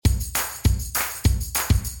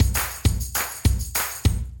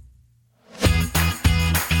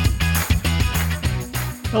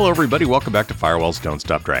Hello, everybody. Welcome back to Firewalls Don't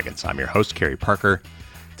Stop Dragons. I'm your host, Kerry Parker.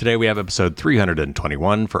 Today we have episode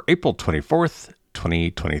 321 for April 24th,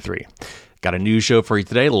 2023. Got a news show for you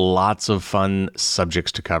today. Lots of fun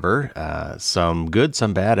subjects to cover. Some good,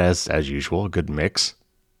 some bad, as usual. A good mix.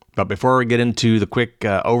 But before we get into the quick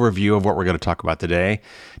overview of what we're going to talk about today,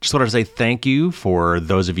 just wanted to say thank you for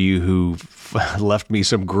those of you who've left me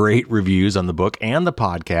some great reviews on the book and the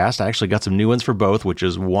podcast. I actually got some new ones for both, which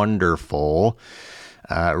is wonderful.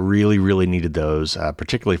 Really needed those,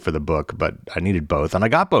 particularly for the book, but I needed both, and I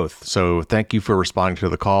got both. So thank you for responding to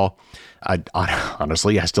the call.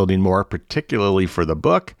 Honestly, I still need more, particularly for the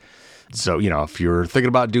book. So, if you're thinking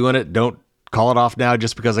about doing it, don't call it off now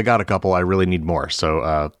just because I got a couple. I really need more.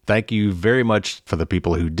 So thank you very much for the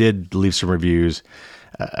people who did leave some reviews.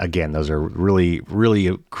 Again, those are really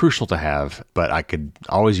crucial to have, but I could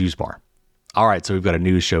always use more. All right, so we've got a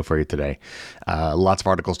news show for you today. Lots of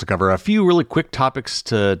articles to cover. A few really quick topics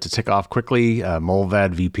to tick off quickly.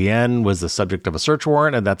 Mullvad VPN was the subject of a search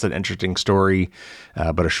warrant, and that's an interesting story,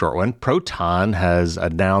 but a short one. Proton has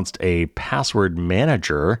announced a password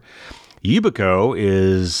manager. Yubico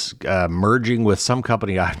is merging with some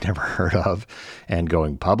company I've never heard of and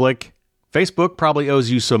going public. Facebook probably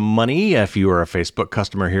owes you some money. If you are a Facebook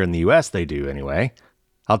customer here in the US, they do anyway.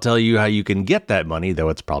 I'll tell you how you can get that money, though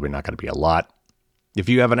it's probably not going to be a lot. If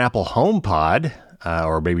you have an Apple HomePod,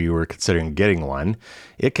 or maybe you were considering getting one,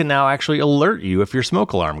 it can now actually alert you if your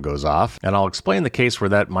smoke alarm goes off, and I'll explain the case where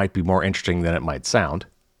that might be more interesting than it might sound.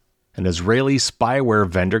 An Israeli spyware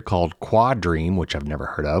vendor called Quadream, which I've never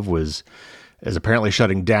heard of, is apparently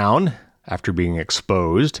shutting down after being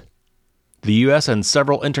exposed. The U.S. and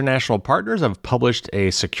several international partners have published a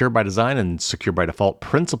Secure by Design and Secure by Default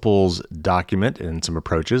principles document and some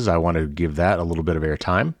approaches. I want to give that a little bit of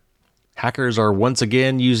airtime. Hackers are once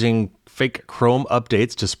again using fake Chrome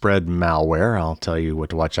updates to spread malware. I'll tell you what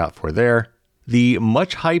to watch out for there. The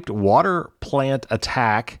much-hyped water plant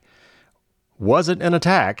attack wasn't an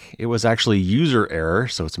attack. It was actually user error,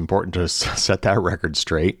 so it's important to set that record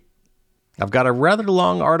straight. I've got a rather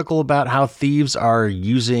long article about how thieves are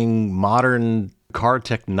using modern car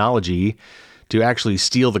technology to actually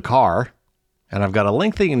steal the car. And I've got a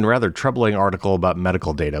lengthy and rather troubling article about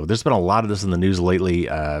medical data. There's been a lot of this in the news lately,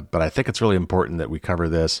 but I think it's really important that we cover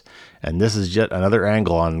this. And this is yet another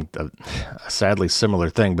angle on a sadly similar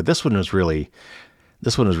thing. But this one was really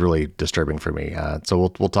disturbing for me.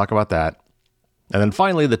 So we'll talk about that. And then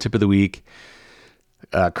finally, the tip of the week.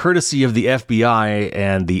 Courtesy of the FBI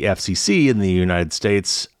and the FCC in the United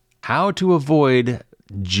States, how to avoid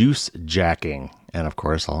juice jacking. And of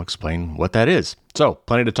course, I'll explain what that is. So,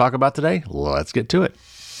 plenty to talk about today. Let's get to it.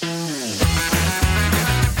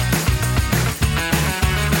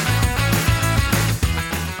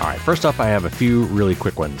 All right, first up, I have a few really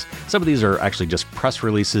quick ones. Some of these are actually just press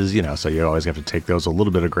releases, so you always have to take those a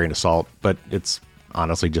little bit of grain of salt, but it's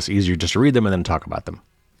honestly just easier just to read them and then talk about them.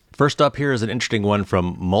 First up here is an interesting one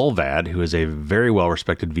from Mullvad, who is a very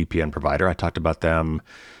well-respected VPN provider. I talked about them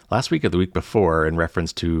last week or the week before in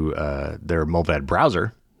reference to their Mullvad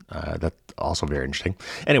browser. That's also very interesting.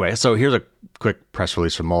 Anyway, so here's a quick press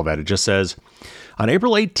release from Mullvad. It just says, on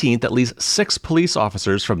April 18th, at least 6 police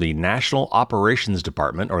officers from the National Operations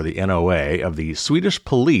Department, or the NOA, of the Swedish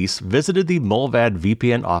police visited the Mullvad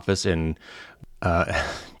VPN office in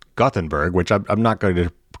Gothenburg, which I'm not going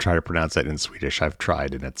to try to pronounce that in Swedish. I've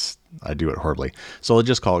tried, and I do it horribly. So I'll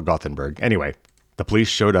just call it Gothenburg. Anyway, the police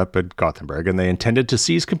showed up at Gothenburg, and they intended to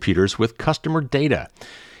seize computers with customer data.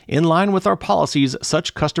 In line with our policies,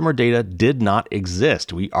 such customer data did not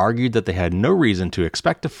exist. We argued that they had no reason to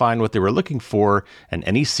expect to find what they were looking for, and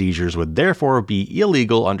any seizures would therefore be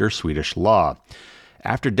illegal under Swedish law.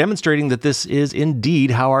 After demonstrating that this is indeed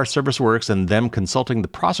how our service works and them consulting the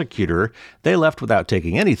prosecutor, they left without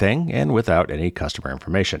taking anything and without any customer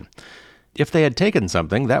information. If they had taken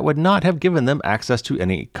something, that would not have given them access to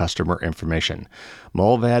any customer information.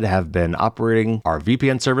 Mullvad have been operating our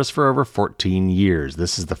VPN service for over 14 years.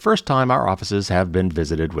 This is the first time our offices have been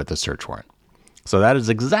visited with a search warrant. So that is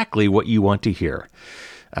exactly what you want to hear.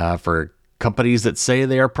 For companies that say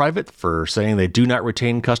they are private, for saying they do not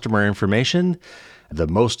retain customer information, the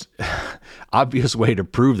most obvious way to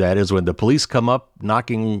prove that is when the police come up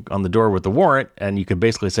knocking on the door with the warrant, and you can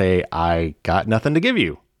basically say, I got nothing to give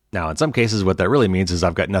you. Now, in some cases, what that really means is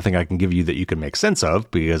I've got nothing I can give you that you can make sense of,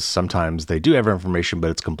 because sometimes they do have information,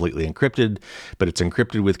 but it's completely encrypted, but it's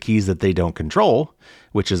encrypted with keys that they don't control,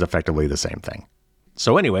 which is effectively the same thing.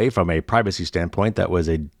 So anyway, from a privacy standpoint, that was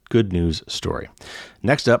a good news story.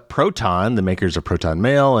 Next up, Proton, the makers of Proton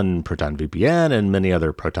Mail and Proton VPN and many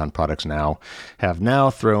other Proton products have now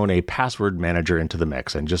thrown a password manager into the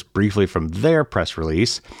mix. And just briefly from their press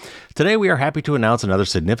release, today we are happy to announce another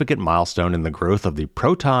significant milestone in the growth of the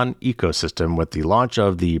Proton ecosystem with the launch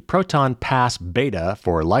of the Proton Pass Beta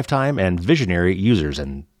for lifetime and visionary users.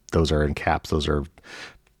 And those are in caps. Those are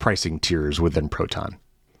pricing tiers within Proton.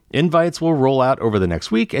 Invites will roll out over the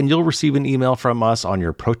next week, and you'll receive an email from us on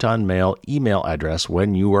your Proton Mail email address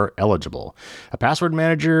when you are eligible. A password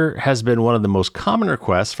manager has been one of the most common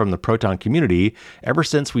requests from the Proton community ever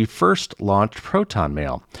since we first launched Proton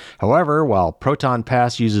Mail. However, while Proton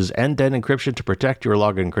Pass uses end-to-end encryption to protect your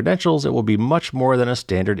login credentials, it will be much more than a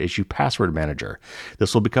standard issue password manager.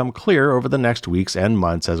 This will become clear over the next weeks and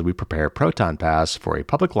months as we prepare Proton Pass for a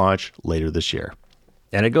public launch later this year.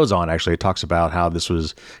 And it goes on, actually. It talks about how this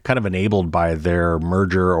was kind of enabled by their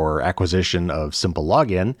merger or acquisition of Simple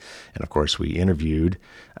Login. And of course, we interviewed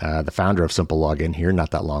the founder of Simple Login here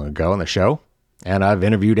not that long ago on the show. And I've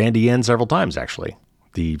interviewed Andy Yen several times, actually,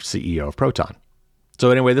 the CEO of Proton.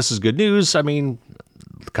 So anyway, this is good news. I mean,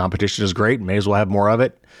 the competition is great. May as well have more of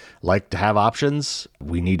it. Like to have options.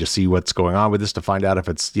 We need to see what's going on with this to find out if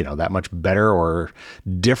it's, that much better or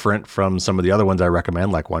different from some of the other ones I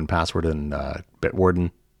recommend, like 1Password and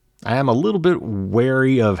Bitwarden. I am a little bit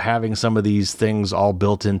wary of having some of these things all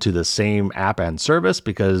built into the same app and service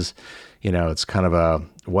because, it's kind of a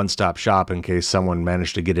one-stop shop in case someone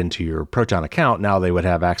managed to get into your Proton account. Now they would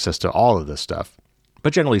have access to all of this stuff.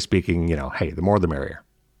 But generally speaking, hey, the more the merrier.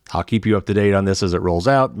 I'll keep you up to date on this as it rolls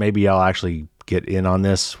out. Maybe I'll actually get in on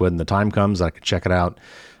this when the time comes. I can check it out.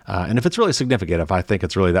 And if it's really significant, if I think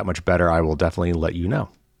it's really that much better, I will definitely let you know.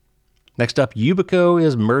 Next up, Yubico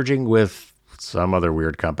is merging with some other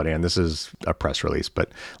weird company, and this is a press release,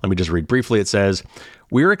 but let me just read briefly. It says,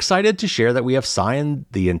 "We're excited to share that we have signed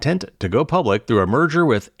the intent to go public through a merger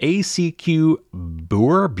with ACQ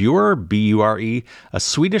Bure, B-U-R-E, a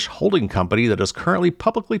Swedish holding company that is currently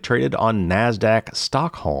publicly traded on Nasdaq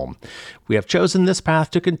Stockholm. We have chosen this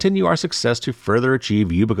path to continue our success to further achieve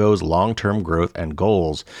Yubico's long-term growth and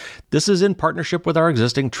goals. This is in partnership with our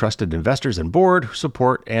existing trusted investors and board who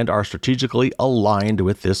support and are strategically aligned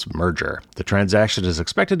with this merger. The transaction is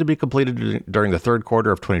expected to be completed during the third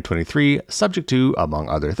quarter of 2023, subject to, among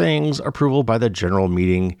other things, approval by the general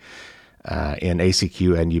meeting in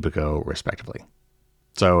ACQ and Yubico, respectively."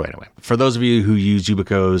 So anyway, for those of you who use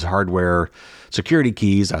Yubico's hardware security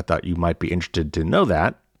keys, I thought you might be interested to know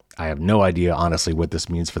that. I have no idea, honestly, what this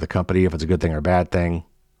means for the company, if it's a good thing or a bad thing.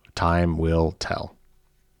 Time will tell.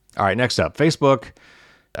 All right, next up, Facebook,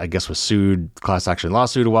 I guess, was sued, class action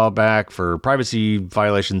lawsuit a while back for privacy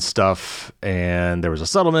violation stuff, and there was a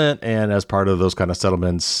settlement, and as part of those kind of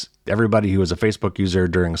settlements, everybody who was a Facebook user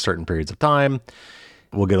during certain periods of time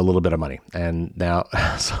will get a little bit of money. And now,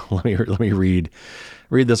 so let me read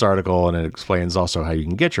this article, and it explains also how you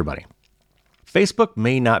can get your money. Facebook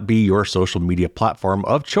may not be your social media platform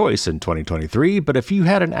of choice in 2023, but if you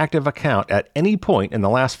had an active account at any point in the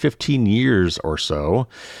last 15 years or so,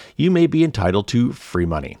 you may be entitled to free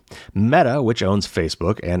money. Meta, which owns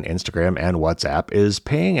Facebook and Instagram and WhatsApp, is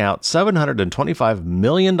paying out $725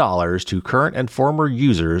 million to current and former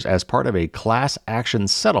users as part of a class action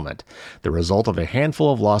settlement, the result of a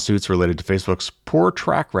handful of lawsuits related to Facebook's poor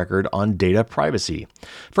track record on data privacy.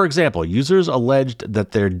 For example, users alleged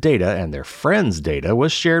that their data and their friends' data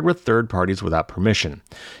was shared with third parties without permission.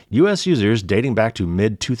 U.S. users dating back to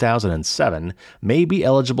mid-2007 may be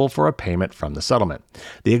eligible for a payment from the settlement.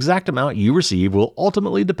 The exact amount you receive will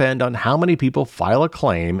ultimately depend on how many people file a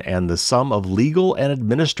claim and the sum of legal and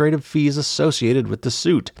administrative fees associated with the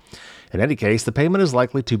suit. In any case, the payment is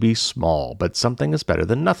likely to be small, but something is better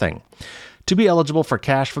than nothing. To be eligible for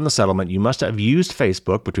cash from the settlement, you must have used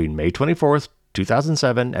Facebook between May 24th,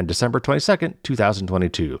 2007 and December 22nd,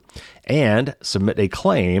 2022, and submit a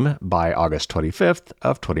claim by August 25th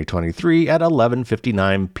of 2023 at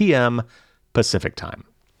 11:59 p.m. Pacific time.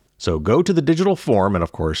 So go to the digital form, and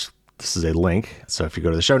of course, this is a link. So if you go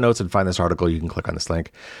to the show notes and find this article, you can click on this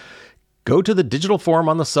link. Go to the digital form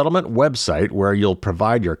on the settlement website where you'll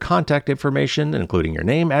provide your contact information, including your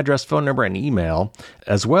name, address, phone number, and email,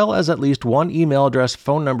 as well as at least one email address,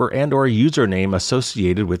 phone number, and/or username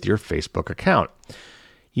associated with your Facebook account.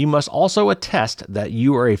 You must also attest that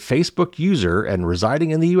you are a Facebook user and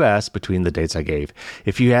residing in the U.S. between the dates I gave.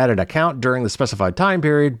 If you had an account during the specified time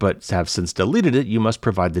period but have since deleted it, you must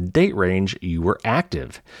provide the date range you were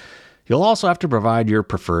active. You'll also have to provide your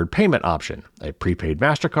preferred payment option, a prepaid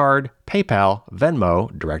MasterCard, PayPal,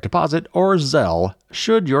 Venmo, direct deposit, or Zelle,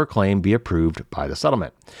 should your claim be approved by the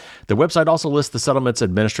settlement. The website also lists the settlement's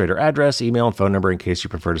administrator address, email, and phone number in case you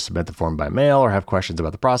prefer to submit the form by mail or have questions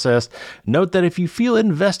about the process. Note that if you feel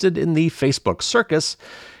invested in the Facebook circus,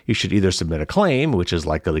 you should either submit a claim, which is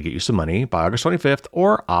likely to get you some money, by August 25th,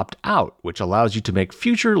 or opt out, which allows you to make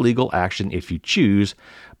future legal action if you choose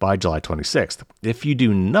by July 26th. If you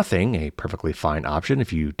do nothing, a perfectly fine option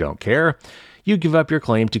if you don't care, you give up your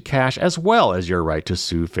claim to cash as well as your right to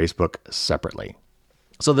sue Facebook separately.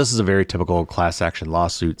 So this is a very typical class action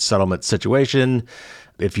lawsuit settlement situation.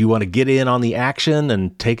 If you want to get in on the action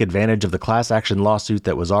and take advantage of the class action lawsuit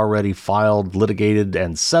that was already filed, litigated,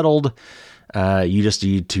 and settled, you just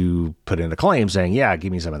need to put in a claim saying, yeah,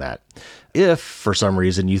 give me some of that. If for some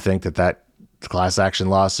reason you think that class action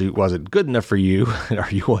lawsuit wasn't good enough for you, or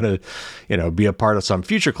you want to, be a part of some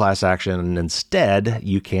future class action, and instead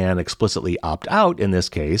you can explicitly opt out in this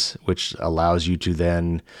case, which allows you to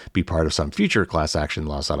then be part of some future class action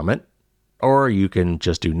law settlement, or you can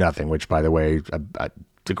just do nothing, which, by the way,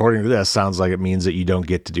 according to this, sounds like it means that you don't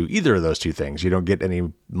get to do either of those two things. You don't get any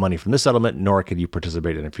money from this settlement, nor can you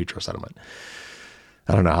participate in a future settlement.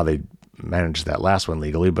 I don't know how they managed that last one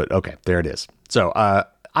legally, but okay, there it is. So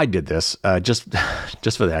I did this just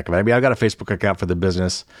for the heck of it. I mean, I've got a Facebook account for the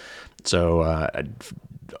business, so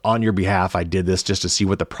on your behalf, I did this just to see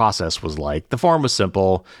what the process was like. The form was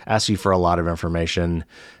simple, asked you for a lot of information.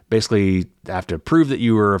 Basically, have to prove that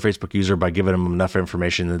you were a Facebook user by giving them enough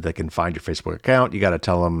information that they can find your Facebook account. You got to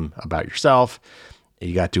tell them about yourself.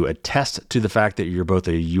 You got to attest to the fact that you're both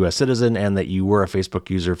a U.S. citizen and that you were a Facebook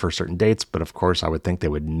user for certain dates. But of course, I would think they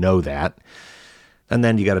would know that. And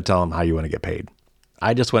then you got to tell them how you want to get paid.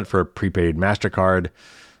 I just went for a prepaid MasterCard.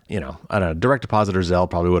 I don't know, direct deposit or Zelle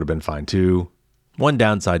probably would have been fine too. One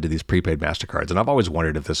downside to these prepaid MasterCards, and I've always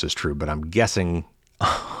wondered if this is true, but I'm guessing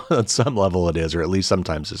on some level it is, or at least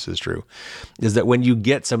sometimes this is true, is that when you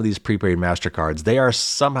get some of these prepaid MasterCards, they are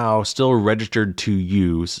somehow still registered to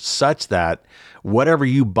you such that whatever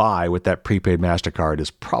you buy with that prepaid MasterCard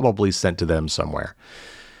is probably sent to them somewhere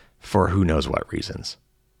for who knows what reasons.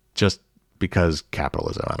 Just because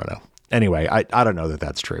capitalism, I don't know. Anyway, I don't know that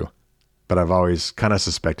that's true, but I've always kind of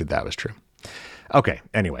suspected that was true. Okay,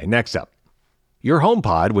 anyway, next up. Your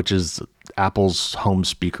HomePod, which is Apple's home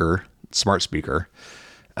speaker, smart speaker,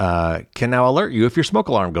 can now alert you if your smoke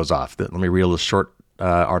alarm goes off. Let me read a short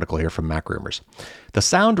article here from MacRumors. The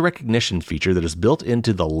sound recognition feature that is built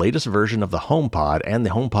into the latest version of the HomePod and the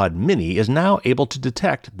HomePod Mini is now able to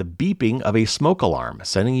detect the beeping of a smoke alarm,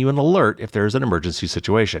 sending you an alert if there is an emergency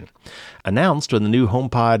situation. Announced when the new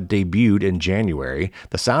HomePod debuted in January,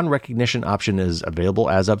 the sound recognition option is available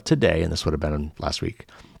as of today, and this would have been last week.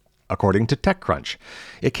 According to TechCrunch,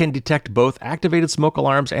 it can detect both activated smoke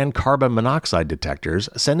alarms and carbon monoxide detectors,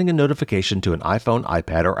 sending a notification to an iPhone,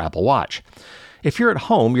 iPad, or Apple Watch. If you're at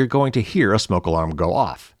home, you're going to hear a smoke alarm go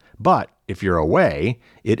off. But if you're away,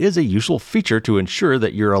 it is a useful feature to ensure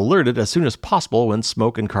that you're alerted as soon as possible when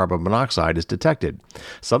smoke and carbon monoxide is detected.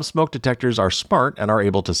 Some smoke detectors are smart and are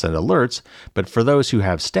able to send alerts, but for those who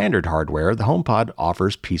have standard hardware, the HomePod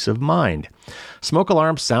offers peace of mind. Smoke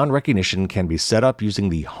alarm sound recognition can be set up using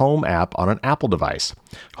the Home app on an Apple device.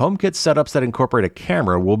 HomeKit setups that incorporate a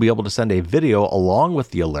camera will be able to send a video along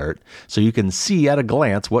with the alert, so you can see at a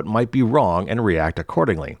glance what might be wrong and react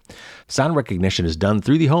accordingly. Sound recognition is done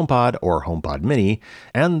through the HomePod or HomePod Mini,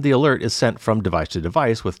 and the alert is sent from device to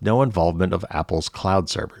device with no involvement of Apple's cloud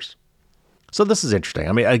servers. So this is interesting.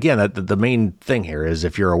 I mean, again, the main thing here is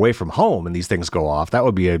if you're away from home and these things go off, that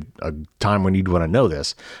would be a time when you'd want to know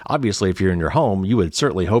this. Obviously, if you're in your home, you would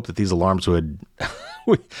certainly hope that these alarms would,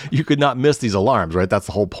 you could not miss these alarms, right? That's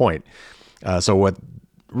the whole point. So what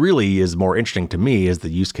really is more interesting to me is the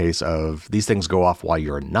use case of these things go off while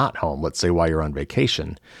you're not home, let's say while you're on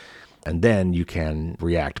vacation. And then you can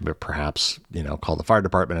react, but perhaps, call the fire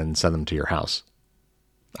department and send them to your house.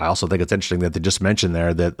 I also think it's interesting that they just mentioned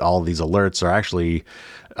there that all of these alerts are actually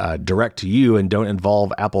direct to you and don't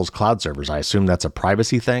involve Apple's cloud servers. I assume that's a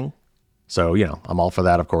privacy thing. So, I'm all for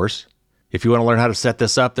that, of course. If you want to learn how to set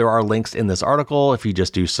this up, there are links in this article. If you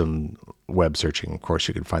just do some web searching, of course,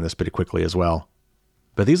 you can find this pretty quickly as well.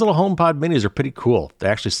 But these little HomePod minis are pretty cool. They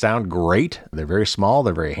actually sound great. They're very small.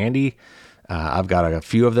 They're very handy. I've got a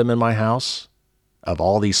few of them in my house. Of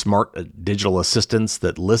all these smart digital assistants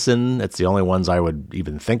that listen, it's the only ones I would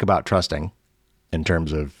even think about trusting in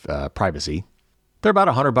terms of privacy. They're about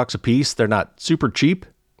 $100 a piece. They're not super cheap,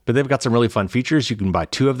 but they've got some really fun features. You can buy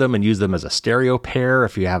two of them and use them as a stereo pair.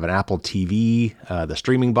 If you have an Apple TV, the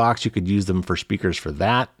streaming box, you could use them for speakers for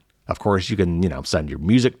that. Of course, you can, send your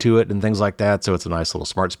music to it and things like that. So it's a nice little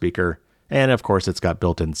smart speaker. And of course, it's got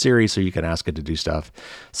built-in Siri, so you can ask it to do stuff.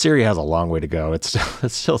 Siri has a long way to go. It's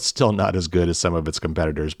still not as good as some of its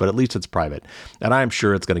competitors, but at least it's private. And I'm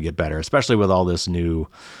sure it's going to get better, especially with all this new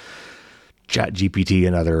ChatGPT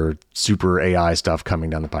and other super AI stuff coming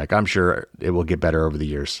down the pike. I'm sure it will get better over the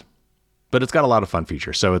years. But it's got a lot of fun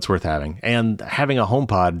features, so it's worth having. And having a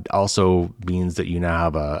HomePod also means that you now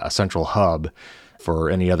have a central hub for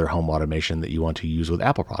any other home automation that you want to use with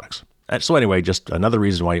Apple products. So anyway, just another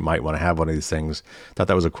reason why you might want to have one of these things. Thought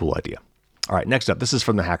that was a cool idea. All right, next up, this is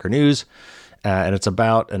from the Hacker News, and it's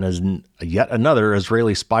about yet another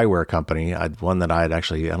Israeli spyware company, one that I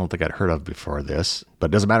don't think I'd heard of before this, but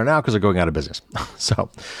it doesn't matter now because they're going out of business. So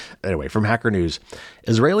anyway, from Hacker News,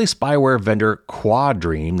 Israeli spyware vendor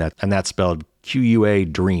Quadream, and that's spelled Q-U-A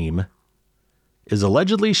Dream, is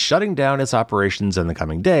allegedly shutting down its operations in the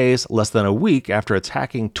coming days, less than a week after its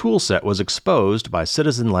hacking toolset was exposed by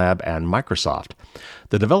Citizen Lab and Microsoft.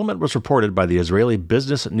 The development was reported by the Israeli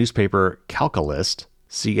business newspaper Calcalist,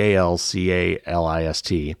 Calcalist,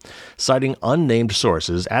 citing unnamed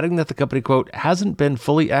sources, adding that the company, quote, hasn't been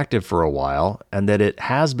fully active for a while and that it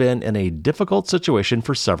has been in a difficult situation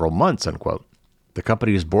for several months, unquote. The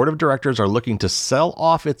company's board of directors are looking to sell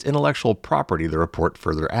off its intellectual property, the report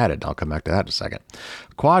further added. I'll come back to that in a second.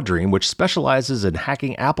 Quadream, which specializes in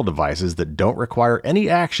hacking Apple devices that don't require any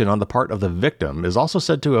action on the part of the victim, is also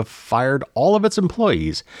said to have fired all of its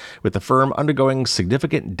employees, with the firm undergoing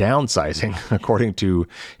significant downsizing, according to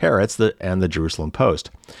Haaretz and the Jerusalem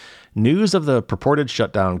Post. News of the purported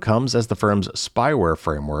shutdown comes as the firm's spyware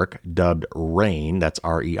framework, dubbed REIGN, that's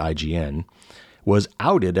R-E-I-G-N, was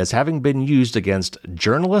outed as having been used against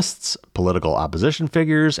journalists, political opposition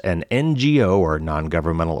figures, and NGO or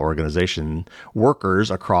non-governmental organization workers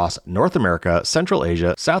across North America, Central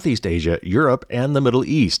Asia, Southeast Asia, Europe, and the Middle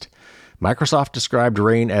East. Microsoft described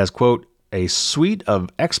REIGN as, quote, a suite of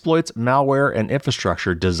exploits, malware, and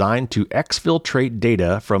infrastructure designed to exfiltrate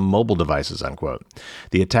data from mobile devices, unquote.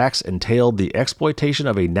 The attacks entailed the exploitation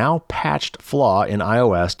of a now-patched flaw in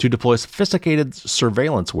iOS to deploy sophisticated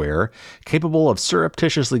surveillanceware capable of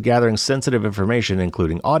surreptitiously gathering sensitive information,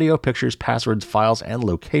 including audio, pictures, passwords, files, and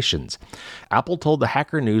locations. Apple told the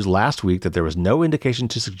Hacker News last week that there was no indication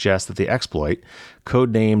to suggest that the exploit,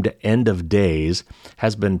 codenamed End of Days,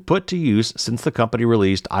 has been put to use since the company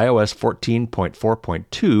released iOS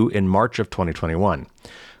 14.4.2 in March of 2021.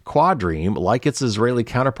 Quadream, like its Israeli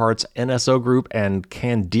counterparts NSO Group and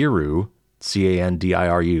Candiru,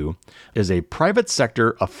 Candiru, is a private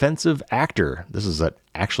sector offensive actor. This is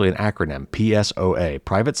actually an acronym, PSOA,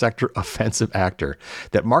 Private Sector Offensive Actor,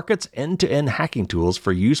 that markets end-to-end hacking tools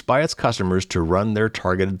for use by its customers to run their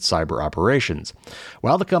targeted cyber operations.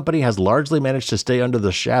 While the company has largely managed to stay under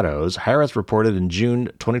the shadows, Haaretz reported in June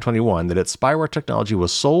 2021 that its spyware technology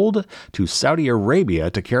was sold to Saudi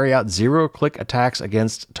Arabia to carry out zero-click attacks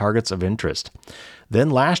against targets of interest. Then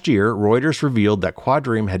last year, Reuters revealed that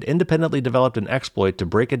Quadream had independently developed an exploit to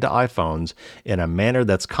break into iPhones in a manner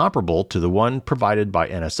that's comparable to the one provided by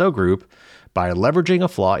NSO Group by leveraging a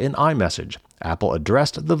flaw in iMessage. Apple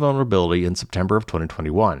addressed the vulnerability in September of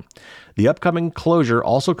 2021. The upcoming closure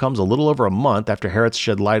also comes a little over a month after Haaretz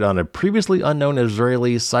shed light on a previously unknown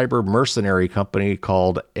Israeli cyber mercenary company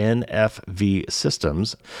called NFV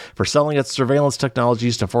Systems for selling its surveillance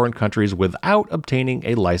technologies to foreign countries without obtaining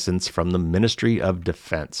a license from the Ministry of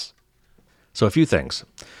Defense. So a few things.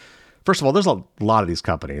 First of all, there's a lot of these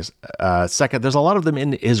companies. Second, there's a lot of them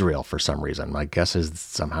in Israel for some reason. My guess is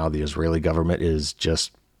somehow the Israeli government is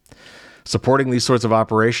just supporting these sorts of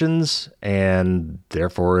operations, and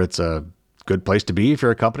therefore it's a good place to be if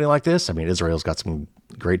you're a company like this. I mean, Israel's got some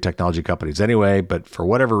great technology companies anyway, but for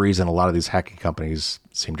whatever reason, a lot of these hacking companies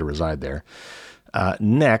seem to reside there.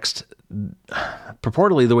 Next,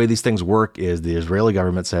 purportedly, the way these things work is the Israeli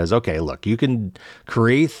government says, okay, look, you can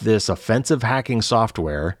create this offensive hacking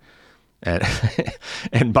software. And,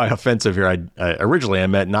 and by offensive here, originally I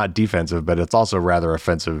meant not defensive, but it's also rather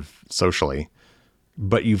offensive socially.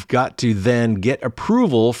 But you've got to then get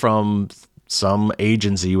approval from some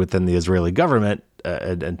agency within the Israeli government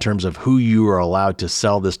in terms of who you are allowed to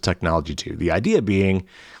sell this technology to. The idea being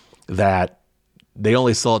that they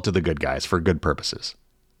only sell it to the good guys for good purposes.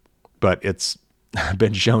 But it's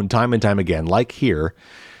been shown time and time again, like here,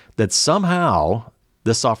 that somehow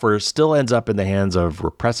this software still ends up in the hands of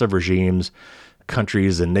repressive regimes,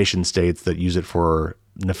 countries, and nation states that use it for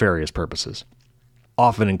nefarious purposes,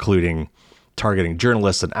 often including targeting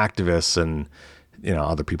journalists and activists and,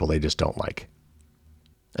 other people they just don't like.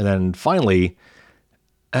 And then finally,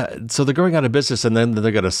 So they're going out of business, and then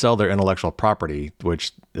they're going to sell their intellectual property,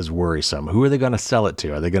 which is worrisome. Who are they going to sell it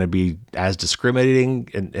to? Are they going to be as discriminating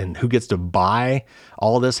and who gets to buy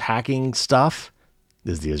all this hacking stuff?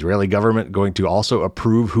 Is the Israeli government going to also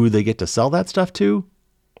approve who they get to sell that stuff to?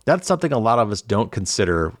 That's something a lot of us don't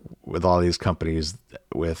consider with all these companies,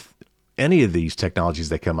 with any of these technologies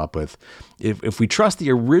they come up with. If we trust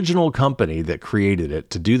the original company that created it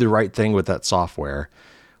to do the right thing with that software,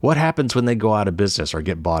 what happens when they go out of business or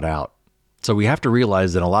get bought out? So we have to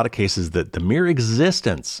realize in a lot of cases that the mere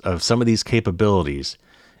existence of some of these capabilities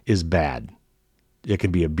is bad. It can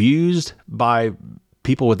be abused by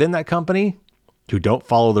people within that company who don't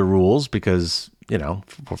follow the rules because,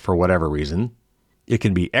 for whatever reason. It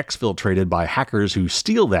can be exfiltrated by hackers who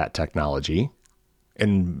steal that technology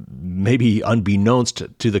and maybe unbeknownst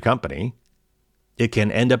to the company. It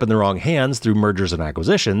can end up in the wrong hands through mergers and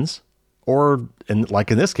acquisitions. Or,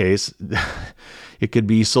 like in this case, it could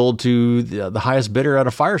be sold to the highest bidder at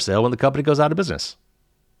a fire sale when the company goes out of business.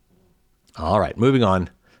 All right, moving on.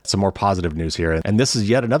 Some more positive news here. And this is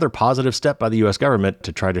yet another positive step by the U.S. government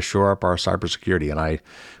to try to shore up our cybersecurity. And I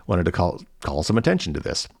wanted to call some attention to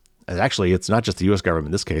this. And actually, it's not just the U.S. government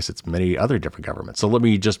in this case, it's many other different governments. So let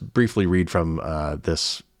me just briefly read from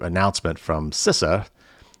this announcement from CISA,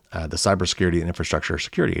 the Cybersecurity and Infrastructure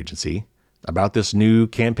Security Agency, about this new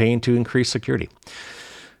campaign to increase security.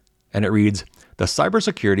 And it reads, the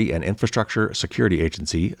Cybersecurity and Infrastructure Security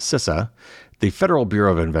Agency, CISA, the Federal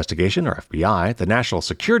Bureau of Investigation, or FBI, the National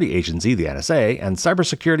Security Agency, the NSA, and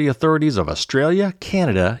cybersecurity authorities of Australia,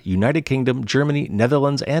 Canada, United Kingdom, Germany,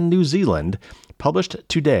 Netherlands, and New Zealand published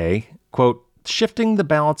today, quote, Shifting the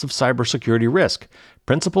Balance of Cybersecurity Risk,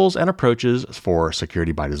 Principles and Approaches for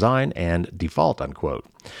Security by Design and Default, unquote.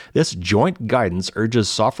 This joint guidance urges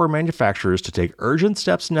software manufacturers to take urgent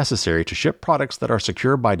steps necessary to ship products that are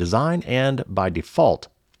secure by design and by default.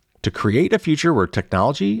 To create a future where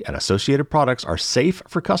technology and associated products are safe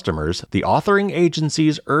for customers, the authoring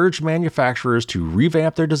agencies urge manufacturers to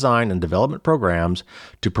revamp their design and development programs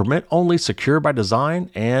to permit only secure by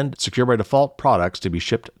design and secure by default products to be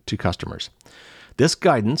shipped to customers. This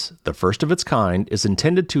guidance, the first of its kind, is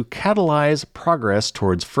intended to catalyze progress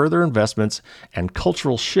towards further investments and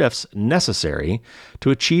cultural shifts necessary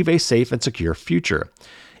to achieve a safe and secure future.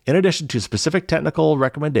 In addition to specific technical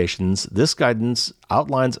recommendations, this guidance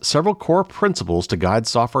outlines several core principles to guide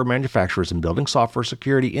software manufacturers in building software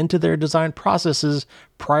security into their design processes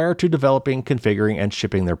prior to developing, configuring, and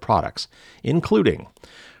shipping their products, including: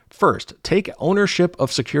 first, take ownership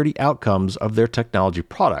of security outcomes of their technology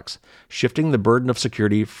products, shifting the burden of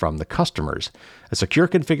security from the customers. A secure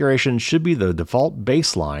configuration should be the default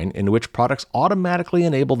baseline in which products automatically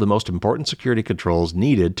enable the most important security controls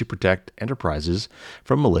needed to protect enterprises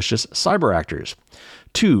from malicious cyber actors.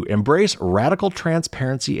 2. Embrace radical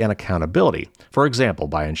transparency and accountability. For example,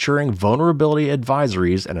 by ensuring vulnerability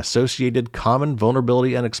advisories and associated common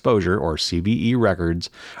vulnerability and exposure, or CVE records,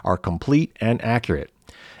 are complete and accurate.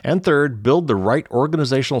 And third, build the right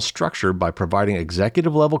organizational structure by providing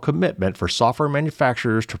executive-level commitment for software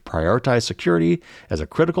manufacturers to prioritize security as a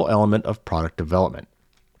critical element of product development.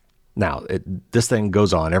 Now, this thing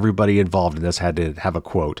goes on. Everybody involved in this had to have a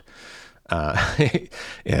quote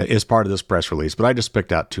as part of this press release, but I just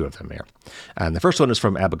picked out two of them here. And the first one is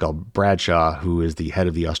from Abigail Bradshaw, who is the head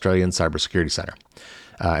of the Australian Cybersecurity Center.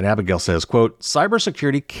 And Abigail says, quote,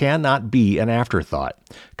 cybersecurity cannot be an afterthought.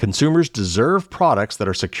 Consumers deserve products that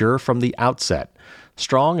are secure from the outset.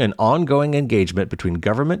 Strong and ongoing engagement between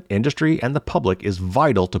government, industry, and the public is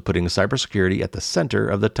vital to putting cybersecurity at the center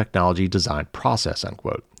of the technology design process,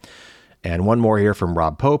 unquote. And one more here from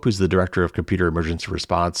Rob Pope, who's the Director of Computer Emergency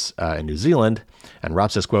Response in New Zealand. And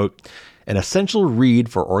Rob says, quote, an essential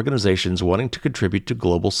read for organizations wanting to contribute to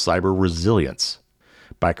global cyber resilience.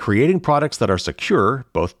 By creating products that are secure,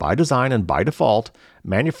 both by design and by default,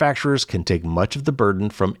 manufacturers can take much of the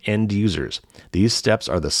burden from end users. These steps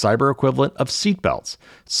are the cyber equivalent of seatbelts,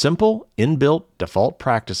 simple, inbuilt default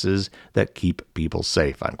practices that keep people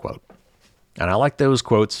safe, unquote. And I like those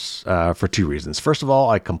quotes for two reasons. First of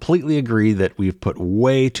all, I completely agree that we've put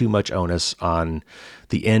way too much onus on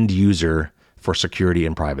the end user for security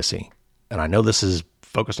and privacy. And I know this is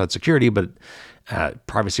focused on security, but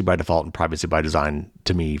privacy by default and privacy by design,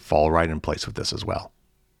 to me, fall right in place with this as well.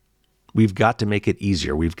 We've got to make it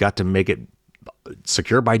easier. We've got to make it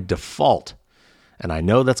secure by default. And I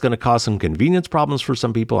know that's going to cause some convenience problems for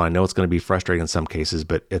some people. I know it's going to be frustrating in some cases,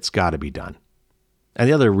 but it's got to be done. And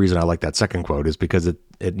the other reason I like that second quote is because it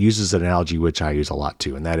uses an analogy which I use a lot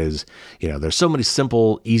too. And that is, there's so many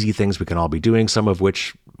simple, easy things we can all be doing, some of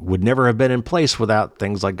which would never have been in place without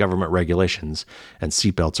things like government regulations, and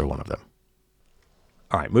seatbelts are one of them.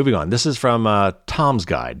 All right, moving on. This is from Tom's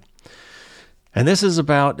Guide. And this is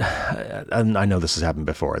about, and I know this has happened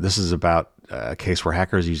before, this is about a case where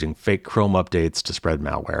hackers using fake Chrome updates to spread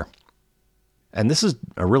malware. And this is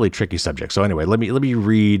a really tricky subject. So anyway, let me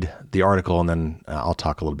read the article and then I'll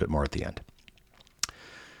talk a little bit more at the end.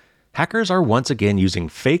 Hackers are once again using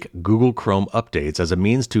fake Google Chrome updates as a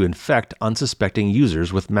means to infect unsuspecting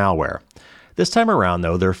users with malware. This time around,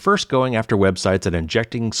 though, they're first going after websites and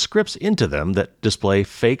injecting scripts into them that display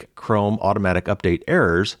fake Chrome automatic update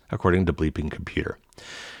errors, according to Bleeping Computer.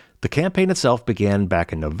 The campaign itself began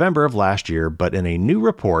back in November of last year, but in a new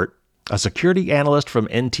report, a security analyst from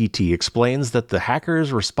NTT explains that the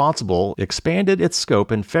hackers responsible expanded its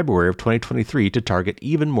scope in February of 2023 to target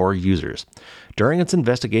even more users. During its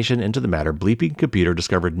investigation into the matter, Bleeping Computer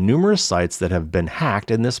discovered numerous sites that have been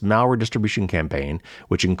hacked in this malware distribution campaign,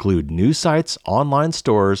 which include news sites, online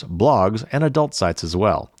stores, blogs, and adult sites as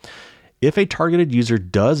well. If a targeted user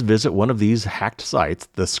does visit one of these hacked sites,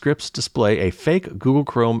 the scripts display a fake Google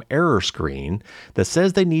Chrome error screen that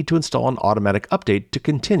says they need to install an automatic update to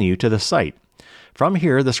continue to the site. From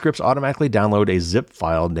here, the scripts automatically download a zip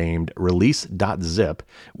file named release.zip,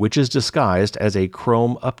 which is disguised as a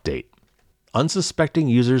Chrome update. Unsuspecting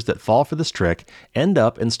users that fall for this trick end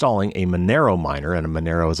up installing a Monero miner, and a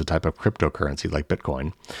Monero is a type of cryptocurrency like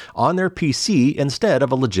Bitcoin, on their PC instead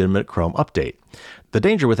of a legitimate Chrome update. The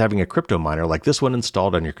danger with having a crypto miner like this one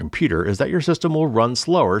installed on your computer is that your system will run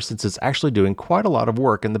slower since it's actually doing quite a lot of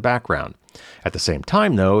work in the background. At the same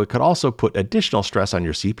time, though, it could also put additional stress on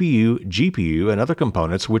your CPU, GPU, and other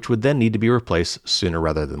components, which would then need to be replaced sooner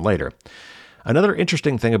rather than later. Another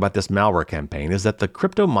interesting thing about this malware campaign is that the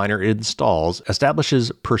crypto miner it installs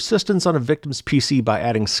establishes persistence on a victim's PC by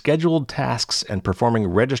adding scheduled tasks and performing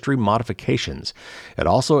registry modifications. It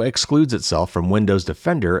also excludes itself from Windows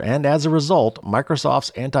Defender, and as a result,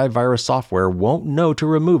 Microsoft's antivirus software won't know to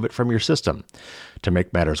remove it from your system. To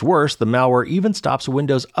make matters worse, the malware even stops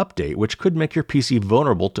Windows Update, which could make your PC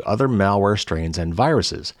vulnerable to other malware strains and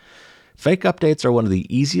viruses. Fake updates are one of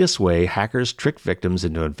the easiest way hackers trick victims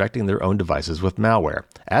into infecting their own devices with malware.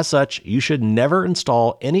 As such, you should never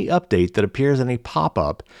install any update that appears in a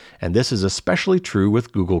pop-up, and this is especially true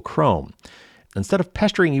with Google Chrome. Instead of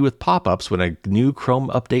pestering you with pop-ups when a new Chrome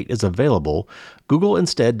update is available, Google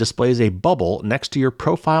instead displays a bubble next to your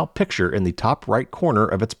profile picture in the top right corner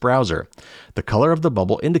of its browser. The color of the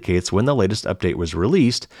bubble indicates when the latest update was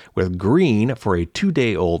released, with green for a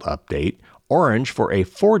 2-day-old update, orange for a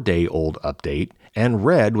 4-day-old update, and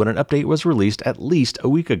red when an update was released at least a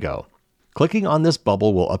week ago. Clicking on this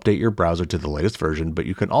bubble will update your browser to the latest version, but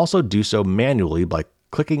you can also do so manually by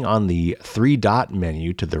clicking on the 3-dot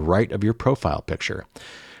menu to the right of your profile picture.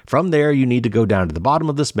 From there, you need to go down to the bottom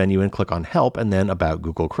of this menu and click on Help and then About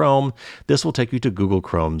Google Chrome. This will take you to Google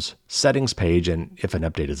Chrome's settings page, and if an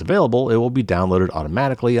update is available, it will be downloaded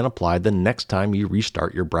automatically and applied the next time you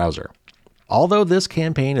restart your browser. Although this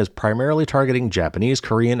campaign is primarily targeting Japanese,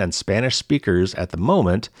 Korean, and Spanish speakers at the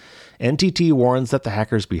moment, NTT warns that the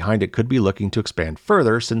hackers behind it could be looking to expand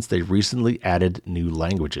further since they recently added new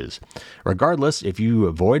languages. Regardless, if you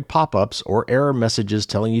avoid pop-ups or error messages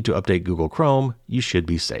telling you to update Google Chrome, you should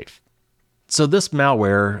be safe. So this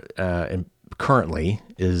malware currently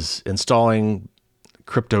is installing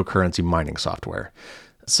cryptocurrency mining software.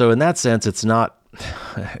 So in that sense, it's not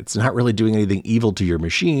really doing anything evil to your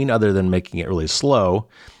machine other than making it really slow.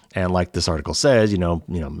 And like this article says,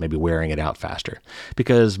 maybe wearing it out faster,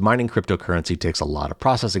 because mining cryptocurrency takes a lot of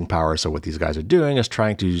processing power. So what these guys are doing is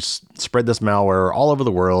trying to spread this malware all over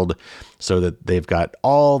the world so that they've got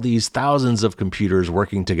all these thousands of computers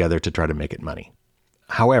working together to try to make it money.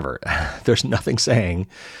 However, there's nothing saying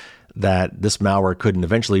that this malware couldn't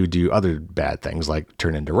eventually do other bad things like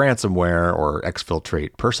turn into ransomware or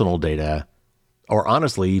exfiltrate personal data, or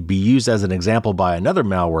honestly be used as an example by another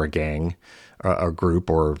malware gang or group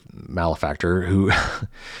or malefactor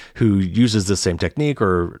who uses the same technique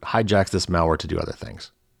or hijacks this malware to do other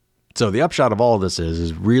things. So the upshot of all of this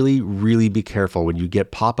is really, really be careful when you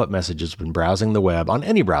get pop-up messages when browsing the web, on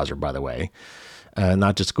any browser, by the way,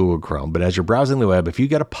 not just Google Chrome, but as you're browsing the web, if you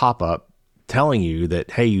get a pop-up telling you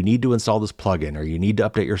that, hey, you need to install this plugin, or you need to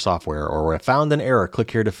update your software, or I found an error,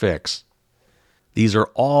 click here to fix. These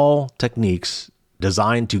are all techniques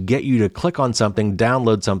designed to get you to click on something,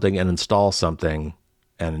 download something, and install something,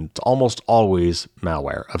 and it's almost always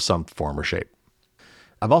malware of some form or shape.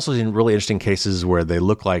 I've also seen really interesting cases where they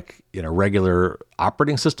look like regular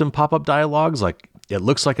operating system pop-up dialogues. Like it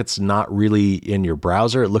looks like it's not really in your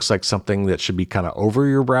browser. It looks like something that should be kind of over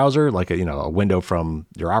your browser, like a window from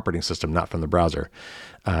your operating system, not from the browser.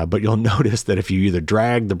 But you'll notice that if you either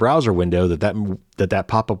drag the browser window, that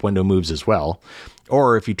pop-up window moves as well.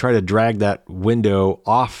 Or if you try to drag that window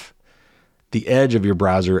off the edge of your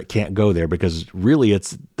browser, it can't go there because really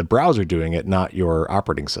it's the browser doing it, not your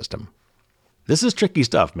operating system. This is tricky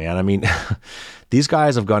stuff, man. I mean, these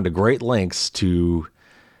guys have gone to great lengths to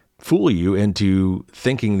fool you into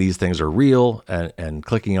thinking these things are real and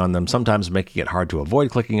clicking on them, sometimes making it hard to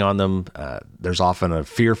avoid clicking on them. There's often a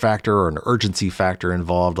fear factor or an urgency factor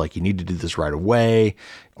involved, like you need to do this right away,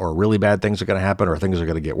 or really bad things are going to happen, or things are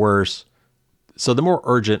going to get worse. So the more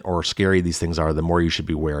urgent or scary these things are, the more you should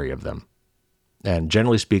be wary of them. And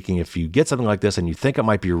generally speaking, if you get something like this and you think it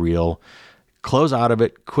might be real, close out of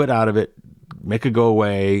it, quit out of it, make it go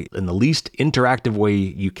away in the least interactive way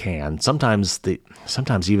you can. Sometimes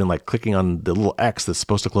even like clicking on the little X that's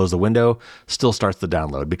supposed to close the window still starts the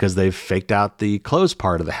download because they've faked out the close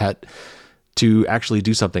part of that to actually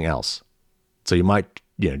do something else. So you might,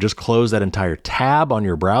 just close that entire tab on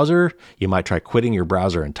your browser. You might try quitting your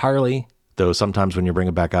browser entirely, though sometimes when you bring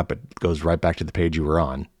it back up, it goes right back to the page you were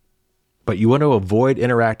on. But you want to avoid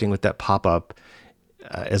interacting with that pop-up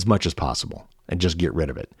as much as possible and just get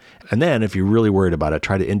rid of it. And then if you're really worried about it,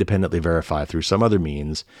 try to independently verify through some other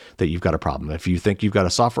means that you've got a problem. If you think you've got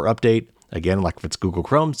a software update, again, like if it's Google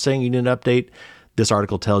Chrome saying you need an update, this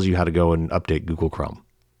article tells you how to go and update Google Chrome.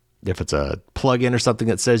 If it's a plugin or something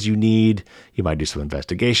that says you need, you might do some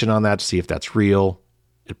investigation on that to see if that's real.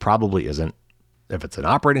 It probably isn't. If it's an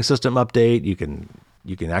operating system update, you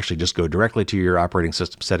can actually just go directly to your operating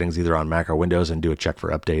system settings, either on Mac or Windows, and do a check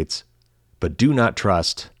for updates. But do not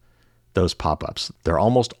trust those pop-ups. They're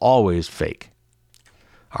almost always fake.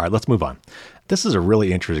 All right, let's move on. This is a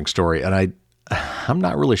really interesting story, and I'm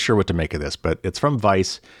not really sure what to make of this, but it's from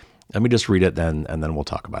Vice. Let me just read it and then we'll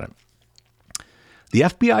talk about it. The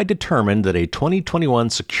FBI determined that a 2021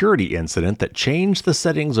 security incident that changed the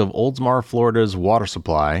settings of Oldsmar, Florida's water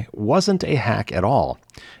supply wasn't a hack at all.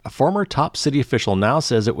 A former top city official now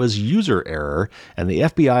says it was user error, and the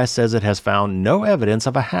FBI says it has found no evidence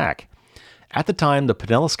of a hack. At the time, the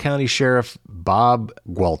Pinellas County Sheriff Bob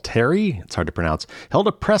Gualtieri, it's hard to pronounce, held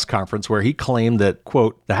a press conference where he claimed that,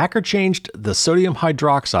 quote, the hacker changed the sodium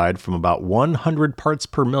hydroxide from about 100 parts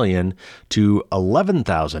per million to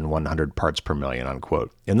 11,100 parts per million,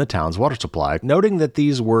 unquote, in the town's water supply, noting that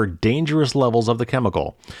these were dangerous levels of the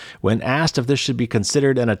chemical. When asked if this should be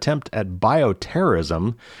considered an attempt at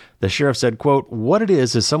bioterrorism, the sheriff said, quote, what it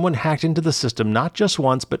is someone hacked into the system not just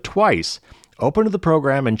once, but twice, opened the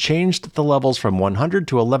program and changed the levels from 100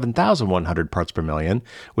 to 11,100 parts per million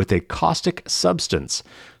with a caustic substance.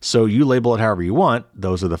 So you label it however you want,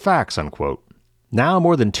 those are the facts, unquote. Now,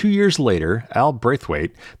 more than 2 years later, Al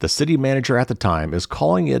Braithwaite, the city manager at the time, is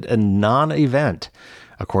calling it a non-event,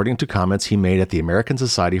 according to comments he made at the American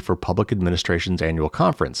Society for Public Administration's annual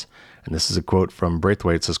conference. And this is a quote from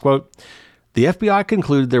Braithwaite. It says, quote, the FBI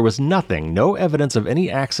concluded there was no evidence of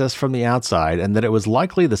any access from the outside, and that it was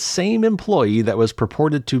likely the same employee that was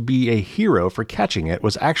purported to be a hero for catching it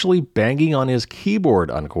was actually banging on his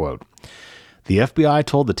keyboard, unquote. The FBI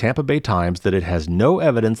told the Tampa Bay Times that it has no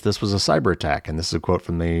evidence this was a cyber attack, and this is a quote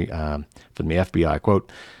from the FBI,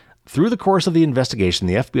 quote, through the course of the investigation,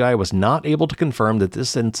 the FBI was not able to confirm that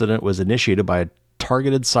this incident was initiated by a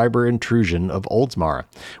targeted cyber intrusion of Oldsmar.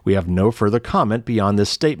 We have no further comment beyond this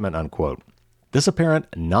statement, unquote. This apparent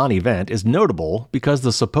non-event is notable because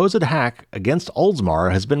the supposed hack against Oldsmar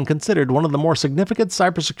has been considered one of the more significant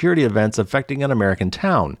cybersecurity events affecting an American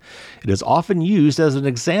town. It is often used as an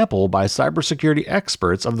example by cybersecurity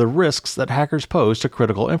experts of the risks that hackers pose to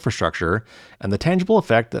critical infrastructure and the tangible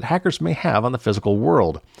effect that hackers may have on the physical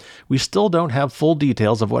world. We still don't have full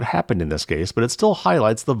details of what happened in this case, but it still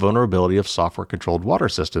highlights the vulnerability of software-controlled water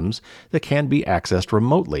systems that can be accessed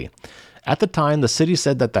remotely. At the time, the city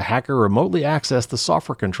said that the hacker remotely accessed the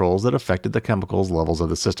software controls that affected the chemicals levels of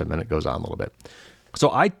the system, and it goes on a little bit.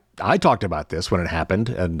 So I talked about this when it happened,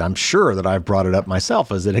 and I'm sure that I've brought it up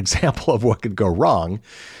myself as an example of what could go wrong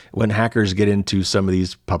when hackers get into some of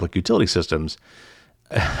these public utility systems.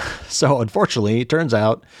 So unfortunately, it turns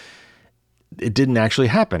out it didn't actually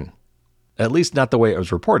happen, at least not the way it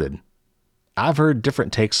was reported. I've heard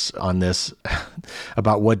different takes on this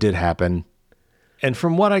about what did happen, and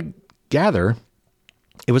from what I gather,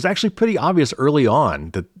 it was actually pretty obvious early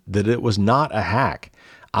on that it was not a hack.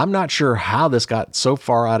 I'm not sure how this got so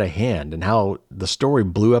far out of hand and how the story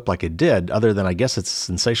blew up like it did, other than I guess it's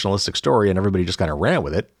a sensationalistic story and everybody just kind of ran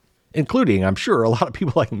with it, including, I'm sure, a lot of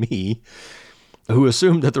people like me who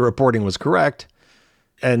assumed that the reporting was correct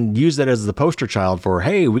and used that as the poster child for,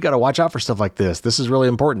 hey, we got to watch out for stuff like this. This is really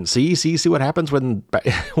important. See what happens when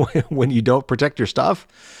you don't protect your stuff.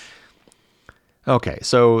 Okay,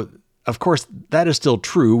 so of course that is still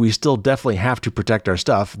true. We still definitely have to protect our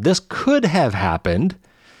stuff. This could have happened.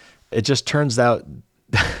 It just turns out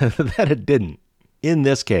that it didn't in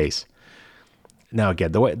this case. Now,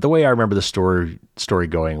 again, the way I remember the story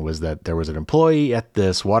going was that there was an employee at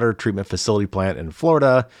this water treatment facility plant in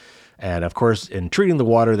Florida. And of course, in treating the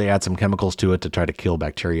water, they add some chemicals to it to try to kill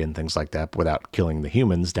bacteria and things like that without killing the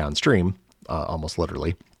humans downstream, almost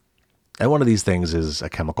literally. And one of these things is a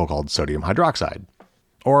chemical called sodium hydroxide,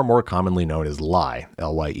 or more commonly known as lye,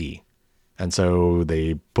 Lye. And so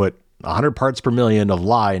they put 100 parts per million of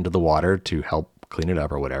lye into the water to help clean it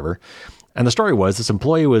up or whatever. And the story was this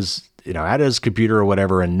employee was, at his computer or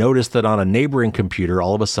whatever, and noticed that on a neighboring computer,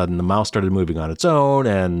 all of a sudden the mouse started moving on its own,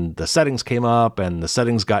 and the settings came up, and the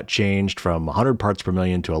settings got changed from 100 parts per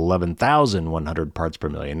million to 11,100 parts per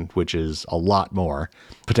million, which is a lot more,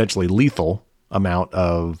 potentially lethal amount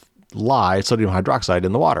of lye, sodium hydroxide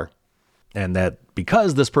in the water. And that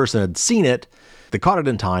because this person had seen it, they caught it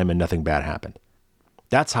in time and nothing bad happened.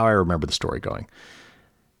 That's how I remember the story going.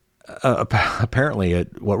 Apparently,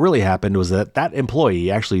 what really happened was that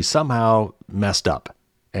employee actually somehow messed up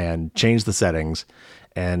and changed the settings.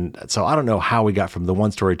 And so I don't know how we got from the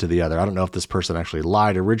one story to the other. I don't know if this person actually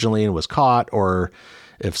lied originally and was caught, or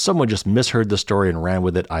if someone just misheard the story and ran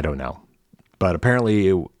with it. I don't know. But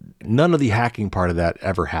apparently, none of the hacking part of that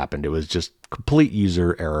ever happened. It was just complete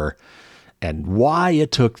user error. And why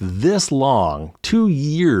it took this long, 2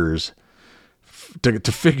 years, to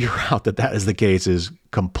figure out that is the case is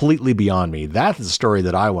completely beyond me. That's the story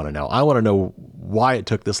that I want to know. I want to know why it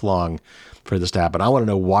took this long for this to happen. I want to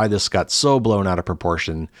know why this got so blown out of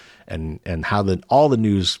proportion, and how all the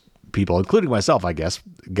news people, including myself, I guess,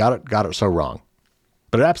 got it so wrong.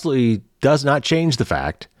 But it absolutely does not change the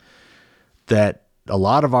fact that a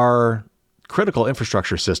lot of our critical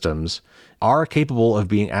infrastructure systems are capable of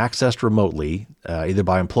being accessed remotely, either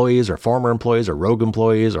by employees or former employees or rogue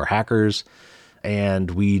employees or hackers. And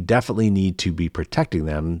we definitely need to be protecting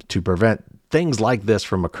them to prevent things like this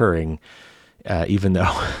from occurring, even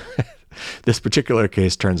though this particular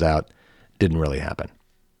case turns out didn't really happen.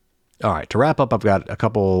 All right, to wrap up, I've got a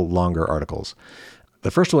couple longer articles. The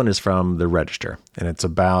first one is from The Register, and it's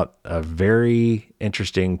about a very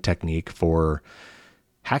interesting technique for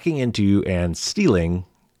hacking into and stealing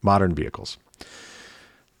modern vehicles.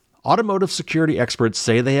 Automotive security experts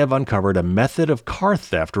say they have uncovered a method of car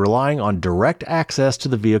theft relying on direct access to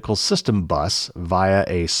the vehicle's system bus via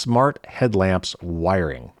a smart headlamp's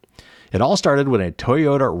wiring. It all started when a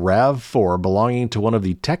Toyota RAV4 belonging to one of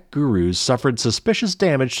the tech gurus suffered suspicious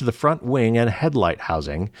damage to the front wing and headlight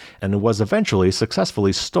housing and was eventually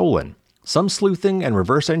successfully stolen. Some sleuthing and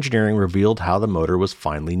reverse engineering revealed how the motor was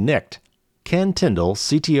finally nicked. Ken Tyndall,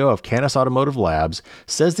 CTO of Canis Automotive Labs,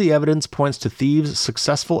 says the evidence points to thieves'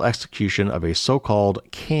 successful execution of a so-called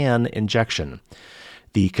CAN injection.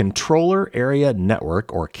 The Controller Area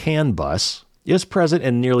Network, or CAN bus, is present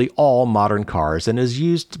in nearly all modern cars and is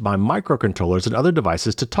used by microcontrollers and other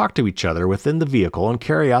devices to talk to each other within the vehicle and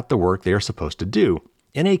carry out the work they are supposed to do.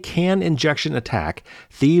 In a CAN injection attack,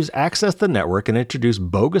 thieves access the network and introduce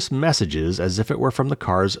bogus messages as if it were from the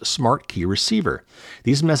car's smart key receiver.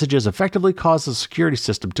 These messages effectively cause the security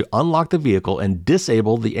system to unlock the vehicle and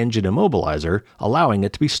disable the engine immobilizer, allowing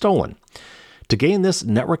it to be stolen. To gain this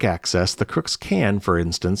network access, the crooks can, for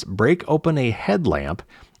instance, break open a headlamp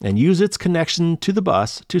and use its connection to the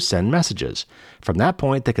bus to send messages. From that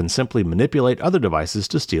point, they can simply manipulate other devices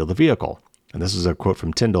to steal the vehicle. And this is a quote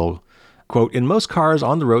from Tyndall. Quote, "In most cars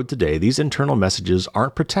on the road today, these internal messages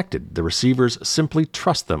aren't protected. The receivers simply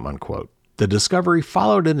trust them," unquote. The discovery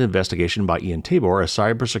followed an investigation by Ian Tabor, a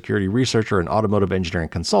cybersecurity researcher and automotive engineering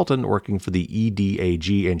consultant working for the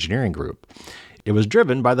EDAG engineering group. It was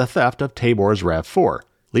driven by the theft of Tabor's RAV4.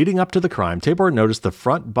 Leading up to the crime, Tabor noticed the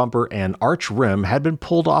front bumper and arch rim had been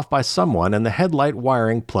pulled off by someone and the headlight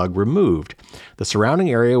wiring plug removed. The surrounding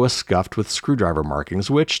area was scuffed with screwdriver markings,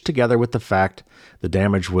 which, together with the fact the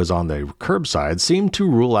damage was on the curbside, seemed to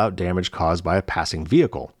rule out damage caused by a passing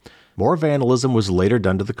vehicle. More vandalism was later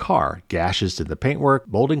done to the car, gashes in the paintwork,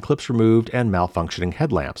 molding clips removed, and malfunctioning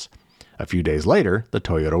headlamps. A few days later, the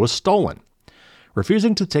Toyota was stolen.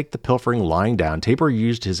 Refusing to take the pilfering lying down, Tabor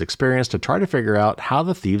used his experience to try to figure out how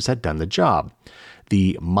the thieves had done the job.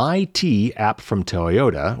 The MyT app from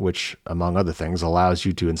Toyota, which, among other things, allows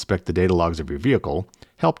you to inspect the data logs of your vehicle,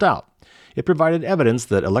 helped out. It provided evidence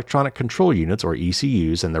that electronic control units, or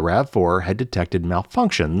ECUs, in the RAV4 had detected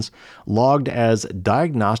malfunctions logged as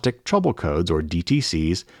diagnostic trouble codes, or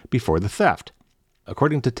DTCs, before the theft.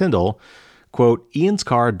 According to Tyndall, quote, "Ian's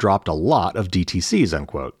car dropped a lot of DTCs,"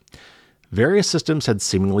 unquote. various systems had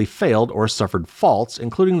seemingly failed or suffered faults,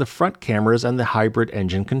 including the front cameras and the hybrid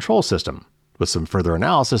engine control system. With some further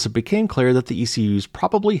analysis, it became clear that the ECUs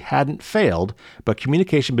probably hadn't failed, but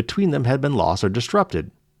communication between them had been lost or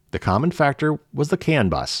disrupted. The common factor was the CAN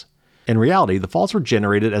bus. In reality, the faults were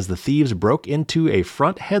generated as the thieves broke into a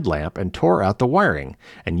front headlamp and tore out the wiring,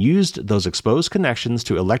 and used those exposed connections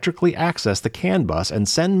to electrically access the CAN bus and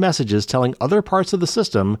send messages telling other parts of the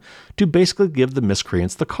system to basically give the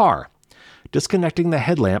miscreants the car. Disconnecting the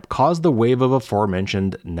headlamp caused the wave of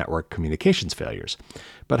aforementioned network communications failures.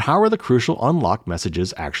 But how are the crucial unlock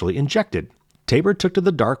messages actually injected? Tabor took to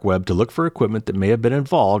the dark web to look for equipment that may have been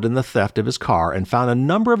involved in the theft of his car and found a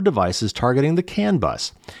number of devices targeting the CAN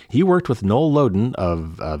bus. He worked with Noel Loden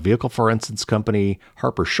of vehicle forensics company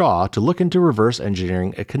Harper Shaw to look into reverse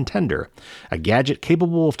engineering a contender, a gadget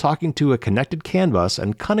capable of talking to a connected CAN bus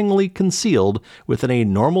and cunningly concealed within a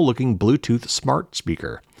normal-looking Bluetooth smart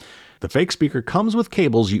speaker. The fake speaker comes with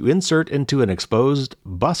cables you insert into an exposed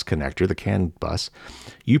bus connector, the CAN bus.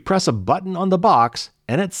 You press a button on the box,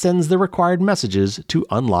 and it sends the required messages to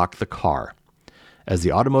unlock the car. As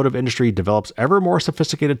the automotive industry develops ever more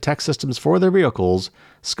sophisticated tech systems for their vehicles,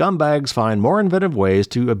 scumbags find more inventive ways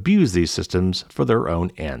to abuse these systems for their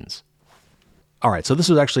own ends. All right, so this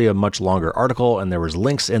was actually a much longer article, and there was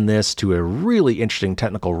links in this to a really interesting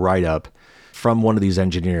technical write-up from one of these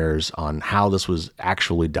engineers on how this was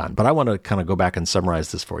actually done. But I want to kind of go back and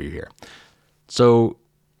summarize this for you here. So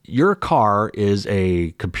your car is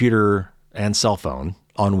a computer and cell phone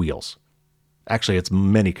on wheels. Actually, it's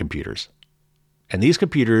many computers. And these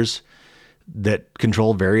computers that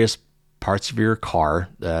control various parts of your car,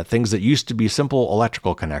 things that used to be simple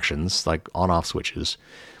electrical connections, like on-off switches,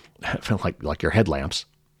 like your headlamps,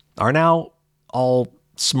 are now all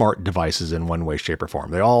smart devices in one way, shape, or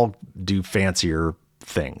form. They all do fancier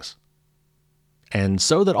things. And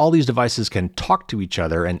so that all these devices can talk to each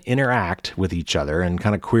other and interact with each other and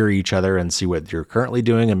kind of query each other and see what you're currently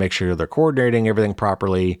doing and make sure they're coordinating everything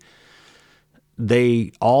properly,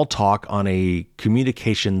 they all talk on a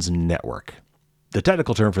communications network. The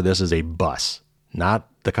technical term for this is a bus, not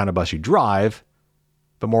the kind of bus you drive,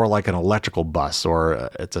 but more like an electrical bus,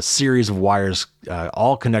 or it's a series of wires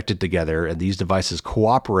all connected together, and these devices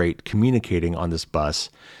cooperate communicating on this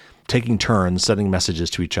bus, taking turns sending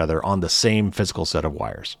messages to each other on the same physical set of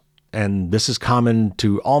wires. And this is common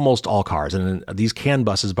to almost all cars. And these CAN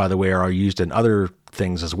buses, by the way, are used in other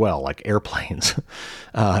things as well, like airplanes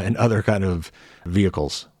and other kind of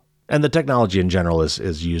vehicles. And the technology in general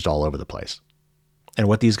is used all over the place. And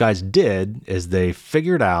what these guys did is they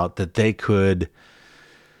figured out that they could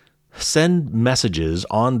send messages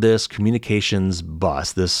on this communications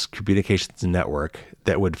bus, this communications network,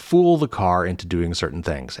 that would fool the car into doing certain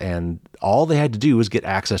things. And all they had to do was get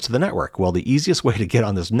access to the network. Well, the easiest way to get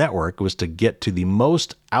on this network was to get to the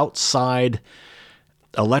most outside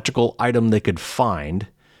electrical item they could find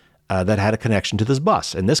that had a connection to this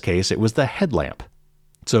bus. In this case, it was the headlamp.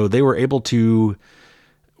 So they were able to,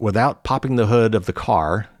 without popping the hood of the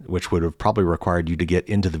car, which would have probably required you to get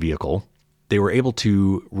into the vehicle, they were able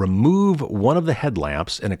to remove one of the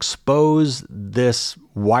headlamps and expose this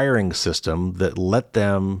wiring system that let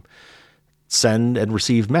them send and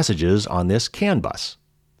receive messages on this CAN bus.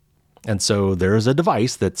 And so there's a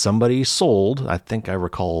device that somebody sold. I think I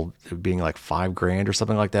recall it being like $5,000 or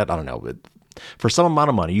something like that. I don't know. But for some amount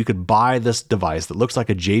of money, you could buy this device that looks like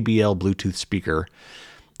a JBL Bluetooth speaker.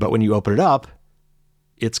 But when you open it up,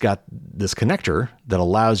 it's got this connector that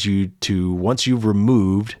allows you to, once you've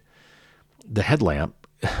removed the headlamp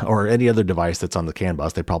or any other device that's on the CAN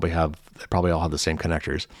bus, they probably all have the same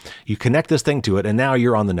connectors. You connect this thing to it, and now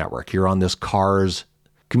you're on the network. You're on this car's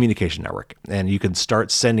communication network, and you can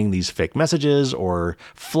start sending these fake messages or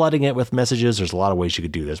flooding it with messages. There's a lot of ways you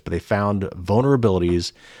could do this, but they found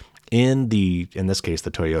vulnerabilities in this case,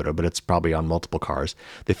 the Toyota, but it's probably on multiple cars.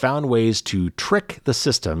 They found ways to trick the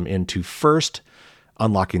system into first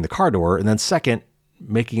unlocking the car door, and then second,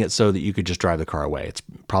 making it so that you could just drive the car away. It's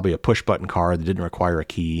probably a push-button car that didn't require a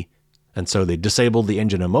key. And so they disabled the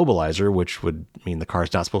engine immobilizer, which would mean the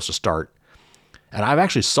car's not supposed to start. And I've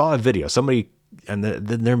actually saw a video. Somebody, and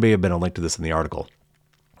there may have been a link to this in the article.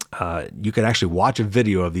 You can actually watch a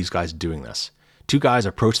video of these guys doing this. Two guys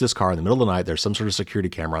approach this car in the middle of the night. There's some sort of security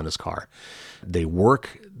camera on this car. They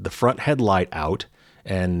work the front headlight out,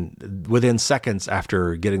 and within seconds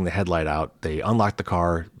after getting the headlight out, they unlock the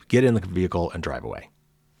car, get in the vehicle, and drive away.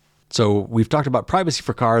 So we've talked about privacy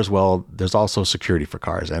for cars. Well, there's also security for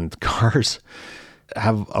cars, and cars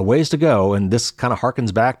have a ways to go. And this kind of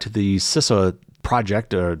harkens back to the CISA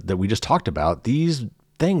project that we just talked about. These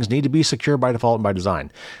things need to be secure by default and by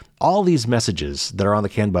design. All these messages that are on the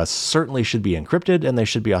CAN bus certainly should be encrypted and they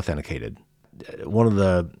should be authenticated.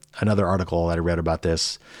 Another article that I read about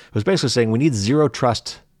this was basically saying we need zero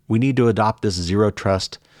trust. We need to adopt this zero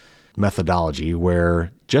trust methodology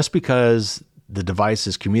where just because the device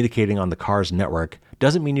is communicating on the car's network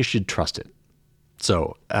doesn't mean you should trust it.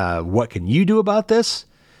 So what can you do about this?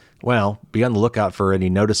 Well, be on the lookout for any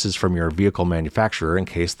notices from your vehicle manufacturer in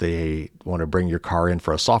case they want to bring your car in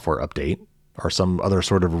for a software update or some other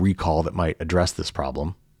sort of recall that might address this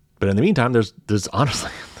problem. But in the meantime, there's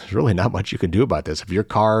honestly, there's really not much you can do about this. If your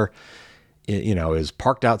car, is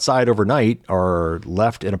parked outside overnight or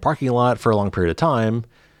left in a parking lot for a long period of time,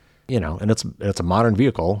 and it's a modern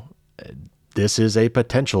vehicle, this is a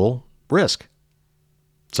potential risk.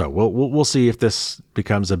 So we'll see if this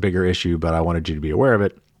becomes a bigger issue, but I wanted you to be aware of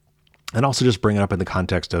it. And also just bring it up in the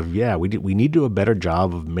context of, we need to do a better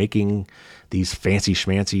job of making these fancy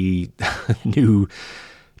schmancy new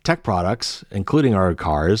tech products, including our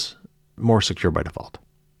cars, more secure by default.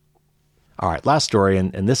 All right, last story,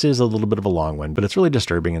 and this is a little bit of a long one, but it's really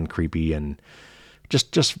disturbing and creepy and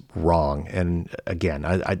just wrong. And again,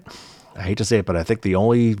 I hate to say it, but I think the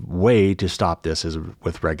only way to stop this is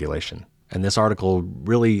with regulation. And this article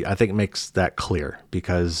really, I think, makes that clear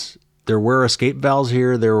because there were escape valves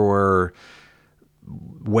here. There were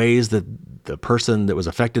ways that the person that was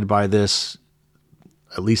affected by this,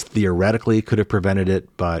 at least theoretically, could have prevented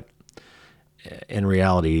it. But in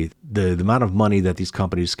reality, the amount of money that these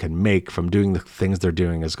companies can make from doing the things they're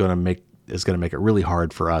doing is going to make it really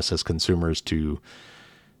hard for us as consumers to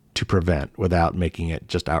prevent without making it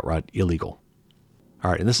just outright illegal. All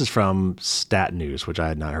right, and this is from Stat News, which I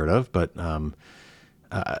had not heard of, but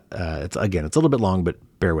it's a little bit long, but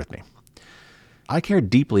bear with me. I care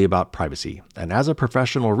deeply about privacy, and as a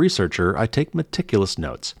professional researcher, I take meticulous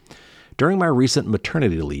notes. During my recent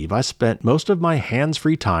maternity leave, I spent most of my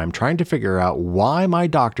hands-free time trying to figure out why my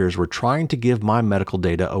doctors were trying to give my medical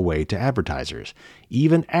data away to advertisers,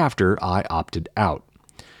 even after I opted out.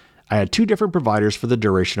 I had 2 different providers for the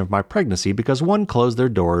duration of my pregnancy because one closed their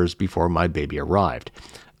doors before my baby arrived.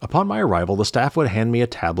 Upon my arrival, the staff would hand me a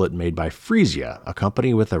tablet made by Phreesia, a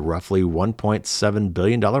company with a roughly $1.7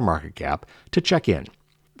 billion market cap, to check in.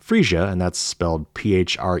 Phreesia, and that's spelled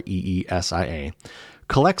Phreesia,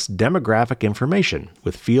 collects demographic information,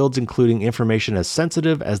 with fields including information as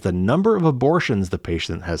sensitive as the number of abortions the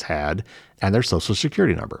patient has had and their social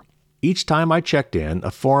security number. Each time I checked in, a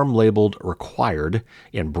form labeled "Required"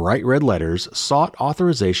 in bright red letters sought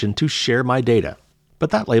authorization to share my data. But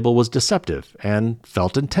that label was deceptive and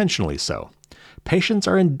felt intentionally so. Patients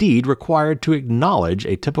are indeed required to acknowledge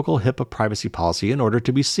a typical HIPAA privacy policy in order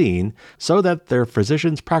to be seen so that their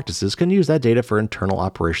physician's practices can use that data for internal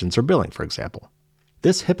operations or billing, for example.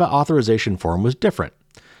 This HIPAA authorization form was different.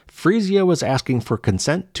 Phreesia was asking for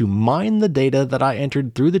consent to mine the data that I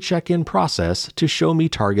entered through the check-in process to show me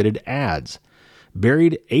targeted ads.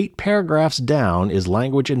 Buried 8 paragraphs down is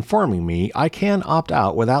language informing me I can opt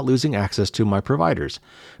out without losing access to my providers,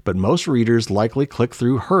 but most readers likely click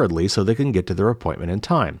through hurriedly so they can get to their appointment in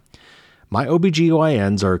time. My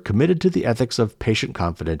OBGYNs are committed to the ethics of patient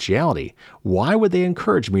confidentiality. Why would they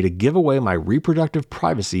encourage me to give away my reproductive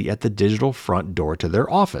privacy at the digital front door to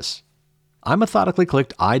their office? I methodically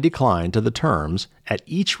clicked I decline to the terms at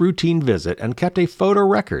each routine visit and kept a photo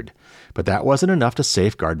record, but that wasn't enough to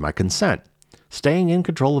safeguard my consent. Staying in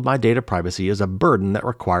control of my data privacy is a burden that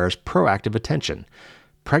requires proactive attention.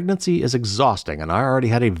 Pregnancy is exhausting, and I already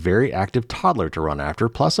had a very active toddler to run after,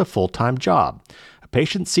 plus a full-time job. A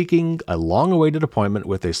patient seeking a long-awaited appointment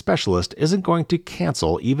with a specialist isn't going to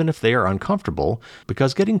cancel even if they are uncomfortable,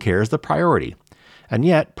 because getting care is the priority. And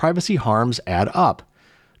yet, privacy harms add up.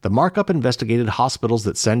 The markup investigated hospitals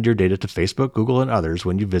that send your data to Facebook, Google, and others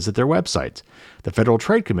when you visit their websites. The Federal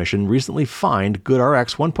Trade Commission recently fined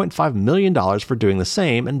GoodRx $1.5 million for doing the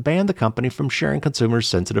same and banned the company from sharing consumers'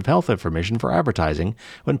 sensitive health information for advertising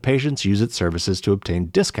when patients use its services to obtain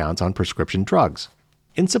discounts on prescription drugs.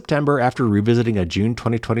 In September, after revisiting a June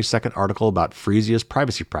 2022 article about Phreesia's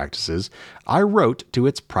privacy practices, I wrote to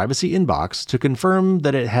its privacy inbox to confirm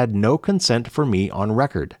that it had no consent for me on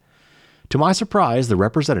record. To my surprise, the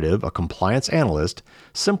representative, a compliance analyst,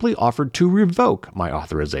 simply offered to revoke my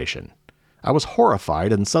authorization. I was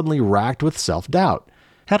horrified and suddenly racked with self-doubt.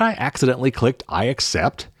 Had I accidentally clicked I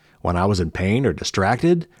accept when I was in pain or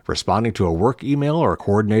distracted, responding to a work email or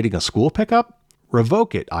coordinating a school pickup?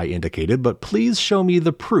 Revoke it, I indicated, but please show me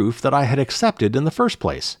the proof that I had accepted in the first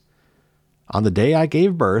place. On the day I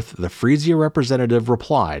gave birth, the Phreesia representative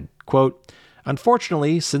replied, quote,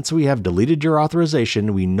 Unfortunately, since we have deleted your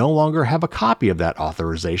authorization, we no longer have a copy of that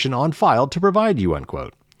authorization on file to provide you,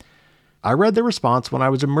 unquote. I read the response when I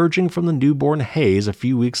was emerging from the newborn haze a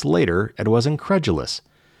few weeks later and was incredulous.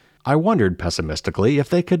 I wondered pessimistically if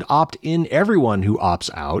they could opt in everyone who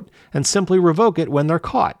opts out and simply revoke it when they're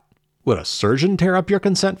caught. Would a surgeon tear up your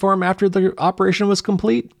consent form after the operation was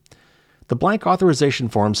complete? The blank authorization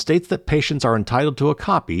form states that patients are entitled to a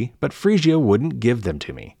copy, but Phreesia wouldn't give them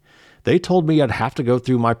to me. They told me I'd have to go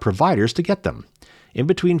through my providers to get them. In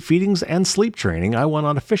between feedings and sleep training, I went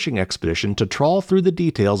on a fishing expedition to trawl through the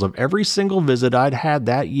details of every single visit I'd had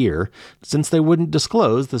that year, since they wouldn't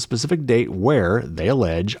disclose the specific date where, they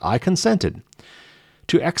allege, I consented.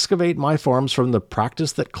 To excavate my forms from the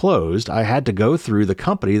practice that closed, I had to go through the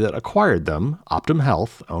company that acquired them, Optum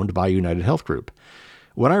Health, owned by United Health Group.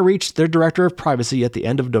 When I reached their director of privacy at the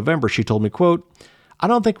end of November, she told me, quote, "I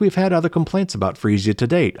don't think we've had other complaints about Phreesia to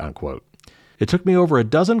date," unquote. It took me over a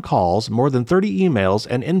dozen calls, more than 30 emails,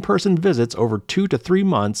 and in-person visits over 2 to 3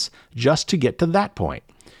 months just to get to that point.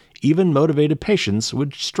 Even motivated patients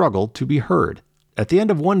would struggle to be heard. At the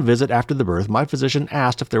end of one visit after the birth, my physician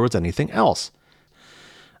asked if there was anything else.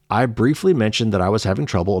 I briefly mentioned that I was having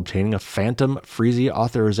trouble obtaining a phantom Phreesia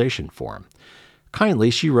authorization form.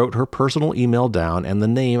 Kindly, she wrote her personal email down and the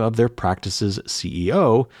name of their practice's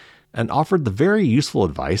CEO, and offered the very useful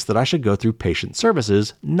advice that I should go through patient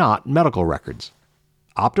services, not medical records.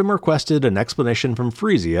 Optum requested an explanation from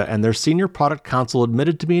Phreesia, and their senior product counsel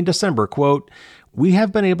admitted to me in December, quote, "We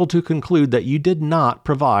have been able to conclude that you did not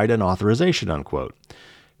provide an authorization," unquote.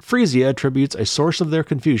 Phreesia attributes a source of their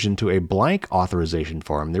confusion to a blank authorization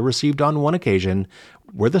form they received on one occasion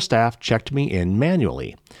where the staff checked me in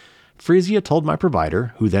manually. Phreesia told my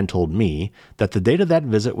provider, who then told me, that the date of that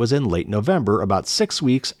visit was in late November, about 6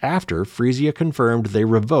 weeks after Phreesia confirmed they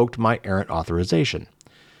revoked my errant authorization.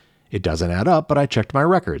 It doesn't add up, but I checked my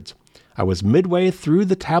records. I was midway through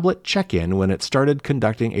the tablet check-in when it started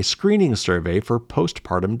conducting a screening survey for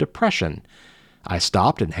postpartum depression. I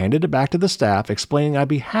stopped and handed it back to the staff, explaining I'd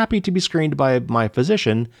be happy to be screened by my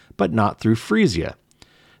physician, but not through Phreesia.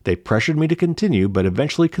 They pressured me to continue, but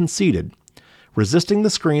eventually conceded. Resisting the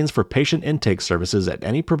screens for patient intake services at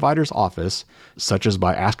any provider's office, such as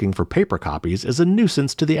by asking for paper copies, is a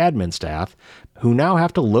nuisance to the admin staff, who now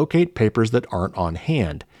have to locate papers that aren't on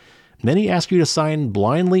hand. Many ask you to sign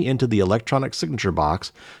blindly into the electronic signature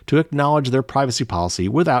box to acknowledge their privacy policy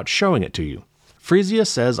without showing it to you. Phreesia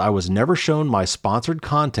says I was never shown my sponsored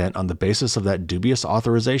content on the basis of that dubious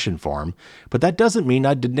authorization form, but that doesn't mean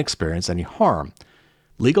I didn't experience any harm.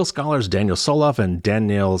 Legal scholars Daniel Soloff and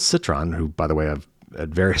Danielle Citron, who, by the way, I've at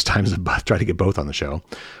various times tried to get both on the show,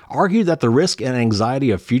 argue that the risk and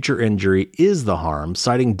anxiety of future injury is the harm,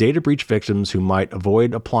 citing data breach victims who might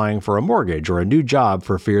avoid applying for a mortgage or a new job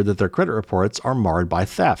for fear that their credit reports are marred by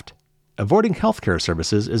theft. Avoiding healthcare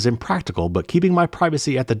services is impractical, but keeping my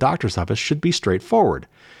privacy at the doctor's office should be straightforward.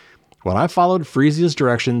 When I followed Phreesia's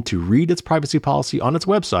direction to read its privacy policy on its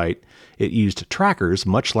website, it used trackers,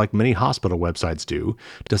 much like many hospital websites do,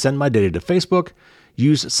 to send my data to Facebook,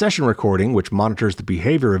 use session recording, which monitors the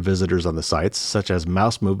behavior of visitors on the sites, such as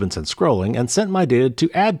mouse movements and scrolling, and sent my data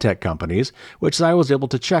to ad tech companies, which I was able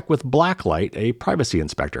to check with Blacklight, a privacy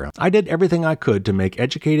inspector. I did everything I could to make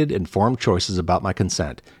educated, informed choices about my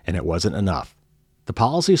consent, and it wasn't enough. The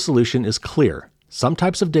policy solution is clear. Some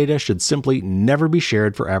types of data should simply never be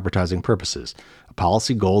shared for advertising purposes, a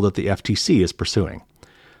policy goal that the FTC is pursuing.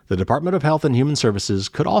 The Department of Health and Human Services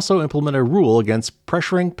could also implement a rule against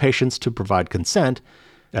pressuring patients to provide consent,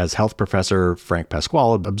 as health professor Frank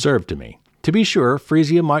Pasquale observed to me. To be sure,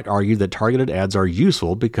 Phreesia might argue that targeted ads are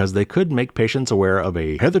useful because they could make patients aware of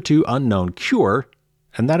a hitherto unknown cure,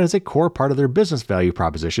 and that is a core part of their business value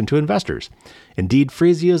proposition to investors. Indeed,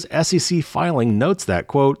 Phreesia's SEC filing notes that,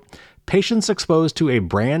 quote, patients exposed to a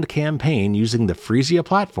brand campaign using the Phreesia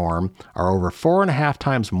platform are over 4.5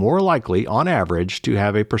 times more likely, on average, to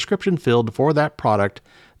have a prescription filled for that product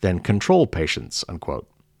than control patients, unquote.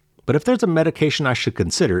 But if there's a medication I should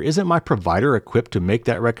consider, isn't my provider equipped to make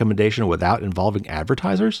that recommendation without involving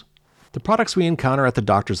advertisers? The products we encounter at the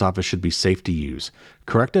doctor's office should be safe to use.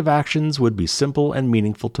 Corrective actions would be simple and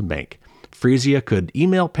meaningful to make. Phreesia could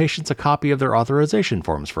email patients a copy of their authorization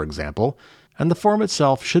forms, for example, and the form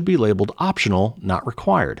itself should be labeled optional, not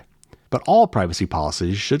required. But all privacy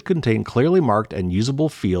policies should contain clearly marked and usable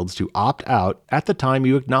fields to opt out at the time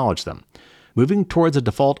you acknowledge them. Moving towards a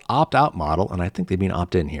default opt-out model, and I think they mean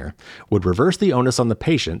opt-in here, would reverse the onus on the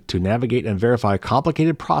patient to navigate and verify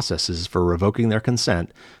complicated processes for revoking their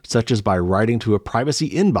consent, such as by writing to a privacy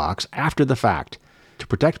inbox after the fact. To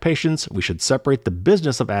protect patients, we should separate the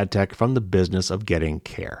business of ad tech from the business of getting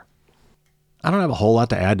care. I don't have a whole lot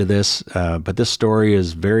to add to this, but this story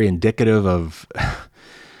is very indicative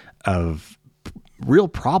of real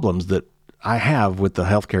problems that I have with the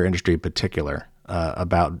healthcare industry in particular,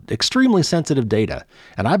 about extremely sensitive data.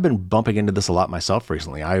 And I've been bumping into this a lot myself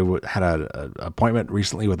recently. I had an appointment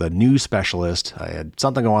recently with a new specialist. I had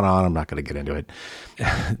something going on. I'm not going to get into it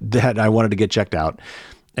that I wanted to get checked out.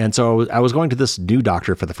 And so I was going to this new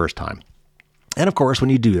doctor for the first time. And of course, when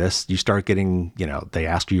you do this, you start getting, they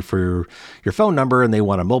ask you for your phone number and they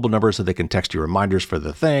want a mobile number so they can text you reminders for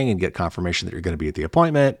the thing and get confirmation that you're going to be at the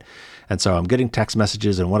appointment. And so I'm getting text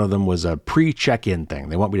messages, and one of them was a pre-check-in thing.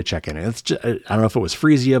 They want me to check in. And it's just, I don't know if it was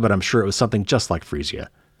Phreesia, but I'm sure it was something just like Phreesia.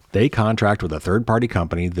 They contract with a third-party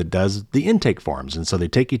company that does the intake forms. And so they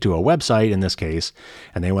take you to a website in this case,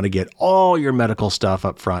 and they want to get all your medical stuff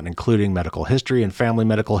up front, including medical history and family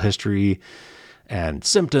medical history and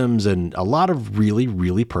symptoms and a lot of really,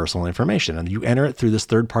 really personal information. And you enter it through this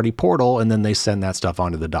third-party portal, and then they send that stuff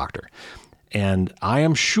on to the doctor. And I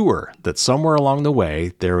am sure that somewhere along the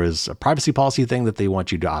way, there is a privacy policy thing that they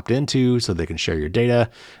want you to opt into so they can share your data.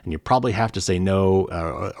 And you probably have to say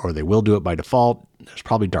no, or they will do it by default. There's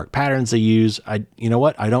probably dark patterns they use. You know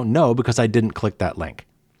what? I don't know, because I didn't click that link.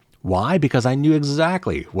 Why? Because I knew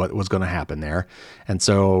exactly what was going to happen there. And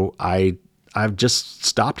so I've just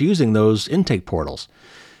stopped using those intake portals.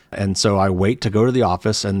 And so I wait to go to the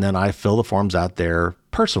office, and then I fill the forms out there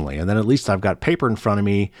personally. And then at least I've got paper in front of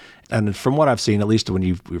me. And from what I've seen, at least when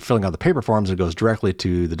you're filling out the paper forms, it goes directly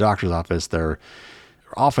to the doctor's office. They're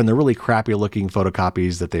really crappy looking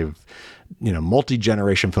photocopies that they've,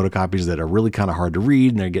 multi-generation photocopies that are really kind of hard to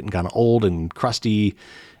read, and they're getting kind of old and crusty,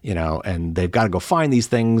 and they've got to go find these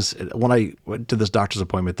things. When I went to this doctor's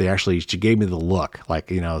appointment, she gave me the look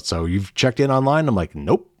like, so you've checked in online? I'm like,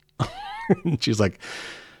 nope. She's like,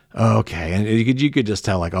 okay. And you could just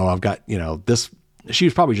tell, like, oh, I've got, this. She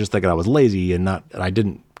was probably just thinking I was lazy and I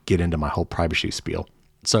didn't get into my whole privacy spiel.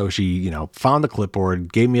 So she, found the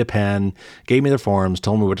clipboard, gave me a pen, gave me the forms,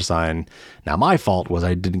 told me what to sign. Now, my fault was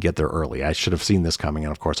I didn't get there early. I should have seen this coming.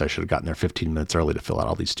 And of course, I should have gotten there 15 minutes early to fill out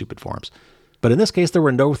all these stupid forms. But in this case, there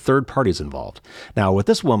were no third parties involved. Now, what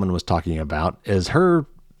this woman was talking about is her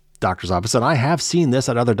doctor's office, and I have seen this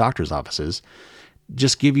at other doctor's offices,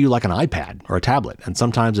 just give you like an iPad or a tablet. And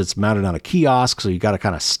sometimes it's mounted on a kiosk, so you got to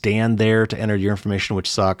kind of stand there to enter your information, which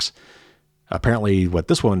sucks. Apparently, what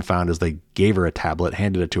this woman found is they gave her a tablet,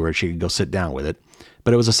 handed it to her, she could go sit down with it.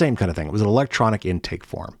 But it was the same kind of thing. It was an electronic intake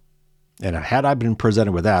form. And had I been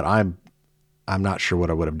presented with that, I'm not sure what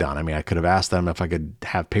I would have done. I mean, I could have asked them if I could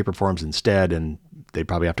have paper forms instead, and they'd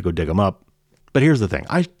probably have to go dig them up. But here's the thing.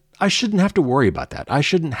 I shouldn't have to worry about that. I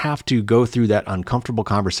shouldn't have to go through that uncomfortable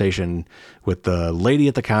conversation with the lady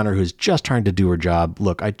at the counter who's just trying to do her job.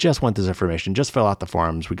 Look, I just want this information. Just fill out the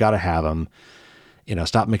forms. We got to have them.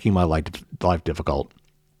 Stop making my life difficult.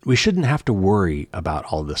 We shouldn't have to worry about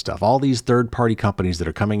all of this stuff. All these third-party companies that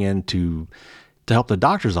are coming in to help the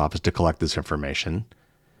doctor's office to collect this information.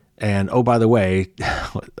 And, oh, by the way,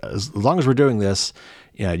 as long as we're doing this,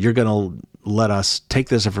 you're going to let us take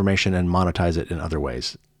this information and monetize it in other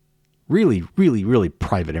ways. Really, really, really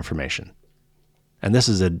private information. And this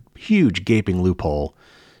is a huge gaping loophole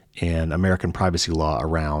in American privacy law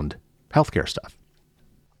around healthcare stuff.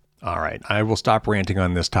 All right, I will stop ranting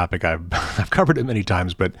on this topic. I've covered it many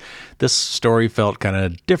times, but this story felt kind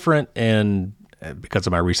of different, and because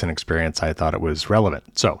of my recent experience, I thought it was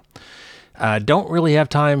relevant. So, don't really have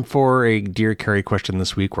time for a Dear Carrie question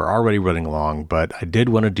this week. We're already running long, but I did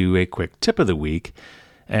want to do a quick tip of the week,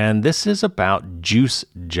 and this is about juice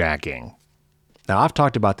jacking. Now, I've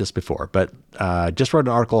talked about this before, but just wrote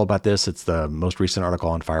an article about this. It's the most recent article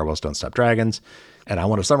on Firewalls Don't Stop Dragons, and I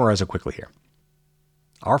want to summarize it quickly here.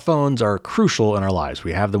 Our phones are crucial in our lives.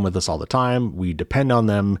 We have them with us all the time. We depend on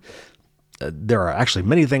them. There are actually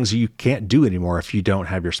many things you can't do anymore if you don't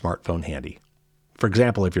have your smartphone handy. For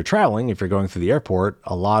example, if you're traveling, if you're going through the airport,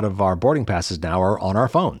 a lot of our boarding passes now are on our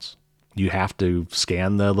phones. You have to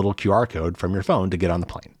scan the little QR code from your phone to get on the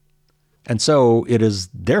plane. And so it is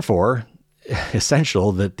therefore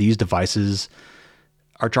essential that these devices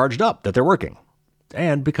are charged up, that they're working.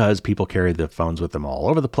 And because people carry the phones with them all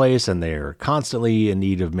over the place and they're constantly in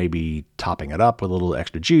need of maybe topping it up with a little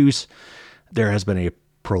extra juice, there has been a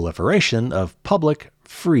proliferation of public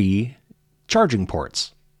free charging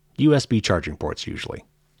ports, USB charging ports usually.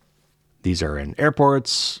 These are in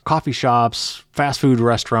airports, coffee shops, fast food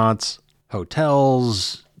restaurants,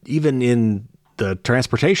 hotels, even in the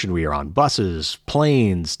transportation we are on, buses,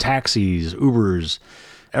 planes, taxis, Ubers.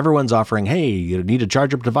 Everyone's offering, hey, you need a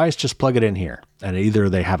charge up device, just plug it in here. And either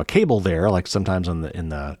they have a cable there, like sometimes in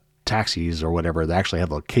the taxis or whatever, they actually have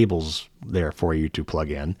the cables there for you to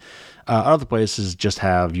plug in. Other places just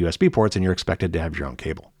have USB ports and you're expected to have your own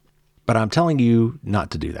cable. But I'm telling you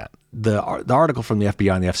not to do that. The article from the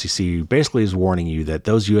FBI and the FCC basically is warning you that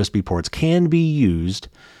those USB ports can be used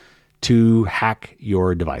to hack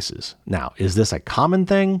your devices. Now, is this a common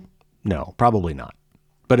thing? No, probably not.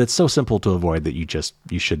 But it's so simple to avoid that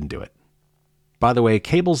you shouldn't do it. By the way,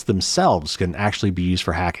 cables themselves can actually be used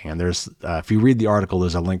for hacking. And there's, if you read the article,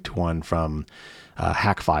 there's a link to one from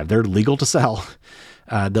Hak5. They're legal to sell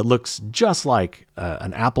that looks just like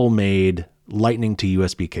an Apple-made Lightning to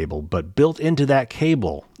USB cable, but built into that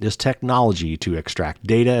cable is technology to extract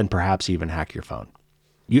data and perhaps even hack your phone.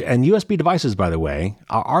 And USB devices, by the way,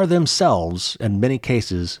 are themselves, in many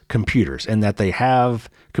cases, computers, in that they have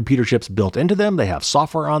computer chips built into them, they have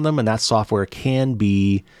software on them, and that software can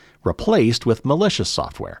be replaced with malicious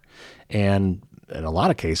software. And in a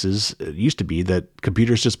lot of cases, it used to be that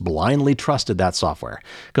computers just blindly trusted that software,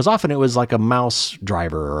 because often it was like a mouse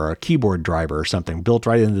driver or a keyboard driver or something built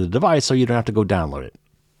right into the device so you don't have to go download it.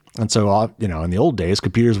 And so, in the old days,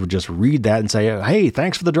 computers would just read that and say, hey,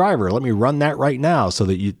 thanks for the driver. Let me run that right now so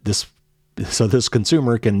that this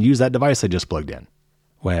consumer can use that device they just plugged in.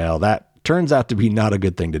 Well, that turns out to be not a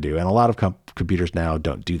good thing to do. And a lot of computers now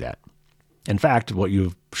don't do that. In fact, what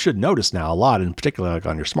you should notice now a lot, in particular like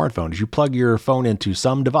on your smartphone, is you plug your phone into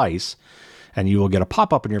some device and you will get a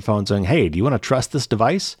pop-up on your phone saying, hey, do you want to trust this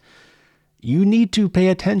device? You need to pay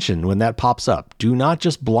attention when that pops up. Do not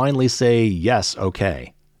just blindly say, yes,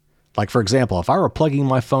 okay. Like, for example, if I were plugging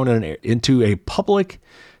my phone into a public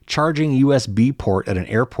charging USB port at an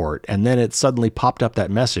airport, and then it suddenly popped up that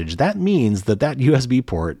message, that means that USB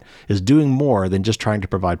port is doing more than just trying to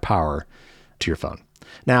provide power to your phone.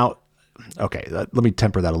 Now, okay, let me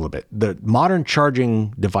temper that a little bit. The modern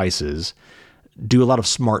charging devices do a lot of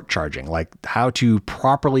smart charging, like how to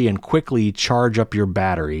properly and quickly charge up your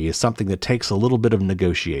battery is something that takes a little bit of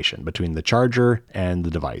negotiation between the charger and the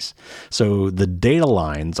device. So the data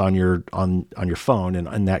lines on your phone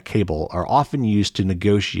and that cable are often used to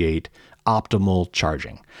negotiate optimal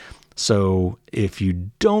charging. So if you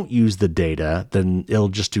don't use the data, then it'll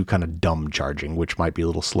just do kind of dumb charging, which might be a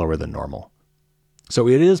little slower than normal. So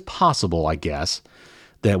it is possible, I guess,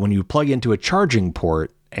 that when you plug into a charging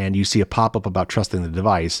port and you see a pop-up about trusting the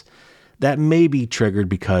device, that may be triggered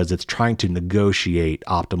because it's trying to negotiate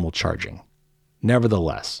optimal charging.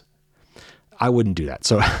 Nevertheless, I wouldn't do that.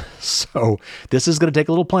 So this is going to take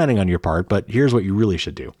a little planning on your part, but here's what you really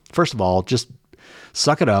should do. First of all, just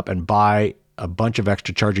suck it up and buy a bunch of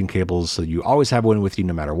extra charging cables so you always have one with you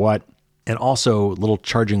no matter what. And also little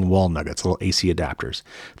charging wall nuggets, little AC adapters,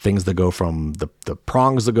 things that go from the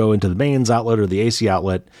prongs that go into the mains outlet or the AC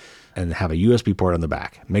outlet and have a USB port on the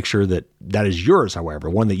back. Make sure that is yours, however,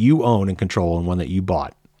 one that you own and control and one that you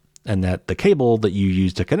bought. And that the cable that you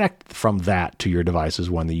use to connect from that to your device is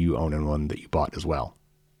one that you own and one that you bought as well.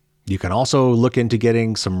 You can also look into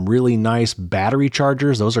getting some really nice battery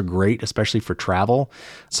chargers. Those are great, especially for travel.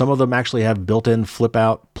 Some of them actually have built-in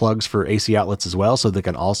flip-out plugs for AC outlets as well, so they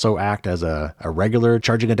can also act as a regular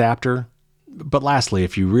charging adapter. But lastly,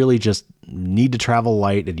 if you really just need to travel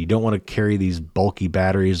light and you don't want to carry these bulky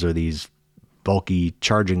batteries or these bulky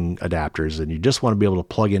charging adapters, and you just want to be able to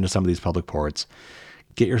plug into some of these public ports,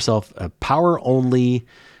 get yourself a power-only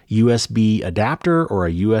USB adapter or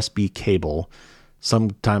a USB cable,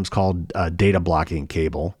 sometimes called a data blocking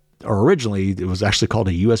cable, or originally it was actually called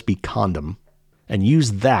a USB condom, and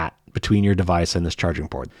use that between your device and this charging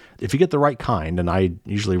port. If you get the right kind, and I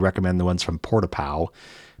usually recommend the ones from PortaPow,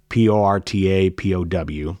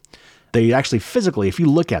 PortaPow, they actually physically, if you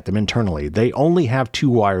look at them internally, they only have 2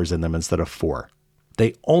 wires in them instead of 4.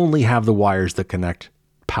 They only have the wires that connect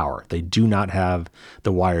power. They do not have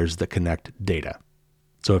the wires that connect data.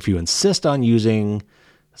 So if you insist on using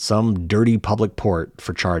some dirty public port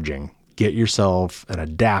for charging, get yourself an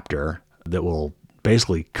adapter that will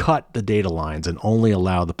basically cut the data lines and only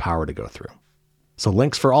allow the power to go through. So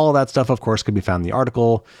links for all of that stuff, of course, can be found in the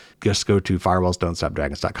article. Just go to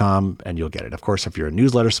firewallsdon'tstopdragons.com and you'll get it. Of course, if you're a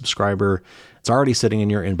newsletter subscriber, it's already sitting in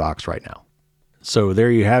your inbox right now. So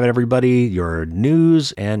there you have it, everybody, your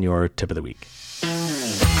news and your tip of the week.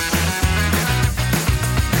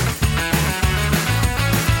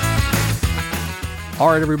 All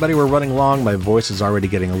right, everybody, we're running long. My voice is already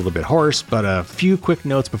getting a little bit hoarse, but a few quick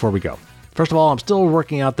notes before we go. First of all, I'm still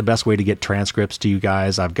working out the best way to get transcripts to you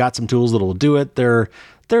guys. I've got some tools that will do it. They're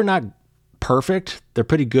not perfect. They're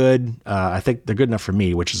pretty good. I think they're good enough for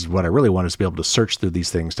me, which is what I really want, is to be able to search through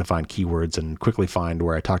these things to find keywords and quickly find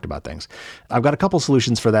where I talked about things. I've got a couple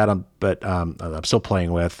solutions for that, but I'm still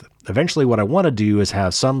playing with. Eventually, what I want to do is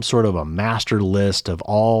have some sort of a master list of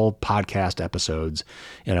all podcast episodes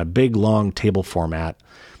in a big, long table format,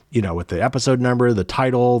 with the episode number, the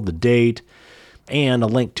title, the date, and a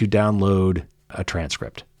link to download a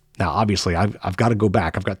transcript. Now, obviously, I've got to go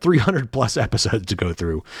back. I've got 300 plus episodes to go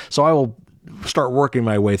through. So I will start working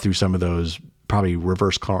my way through some of those, probably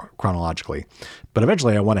reverse chronologically. But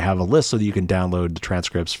eventually, I want to have a list so that you can download the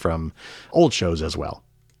transcripts from old shows as well.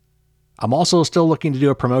 I'm also still looking to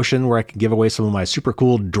do a promotion where I can give away some of my super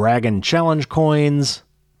cool Dragon Challenge coins.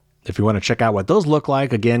 If you want to check out what those look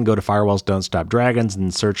like, again, go to Firewalls Don't Stop Dragons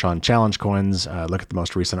and search on challenge coins. Look at the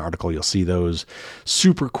most recent article. You'll see those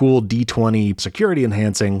super cool D20 security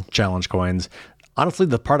enhancing challenge coins. Honestly,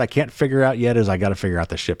 the part I can't figure out yet is I got to figure out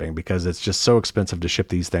the shipping, because it's just so expensive to ship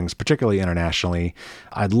these things, particularly internationally.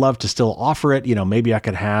 I'd love to still offer it. Maybe I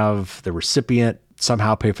could have the recipient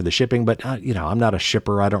somehow pay for the shipping, but I'm not a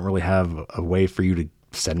shipper. I don't really have a way for you to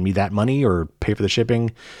send me that money or pay for the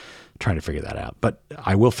shipping. Trying to figure that out, but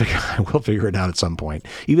I will figure it out at some point,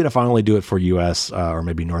 even if I only do it for US or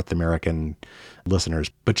maybe North American listeners.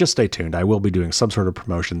 But just stay tuned. I will be doing some sort of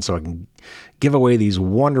promotion so I can give away these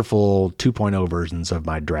wonderful 2.0 versions of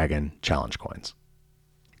my Dragon Challenge coins.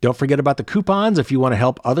 Don't forget about the coupons. If you want to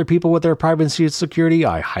help other people with their privacy and security,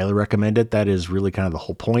 I highly recommend it. That is really kind of the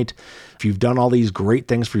whole point. If you've done all these great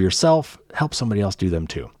things for yourself, help somebody else do them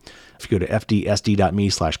too. If you go to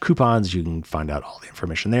fdsd.me/coupons, you can find out all the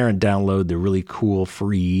information there and download the really cool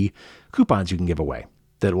free coupons you can give away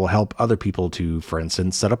that will help other people to, for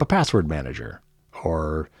instance, set up a password manager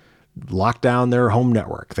or lock down their home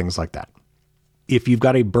network, things like that. If you've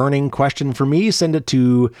got a burning question for me, send it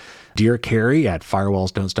to Dear Carrie at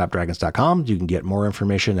firewallsdon'tstopdragons.com. You can get more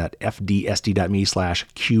information at fdsd.me/Q&A.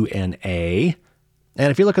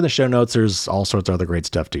 And if you look in the show notes, there's all sorts of other great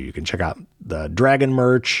stuff too. You can check out the Dragon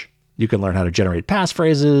merch. You can learn how to generate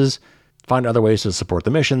passphrases, find other ways to support the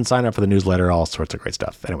mission, sign up for the newsletter, all sorts of great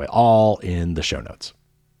stuff. Anyway, all in the show notes.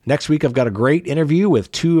 Next week, I've got a great interview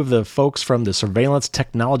with two of the folks from the Surveillance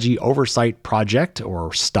Technology Oversight Project,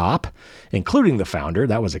 or STOP, including the founder.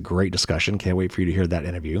 That was a great discussion. Can't wait for you to hear that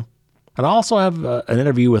interview. And I also have an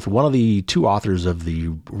interview with one of the two authors of the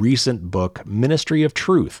recent book, Ministry of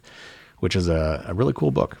Truth, which is a really cool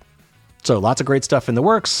book. So lots of great stuff in the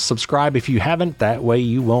works. Subscribe if you haven't. That way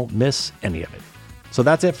you won't miss any of it. So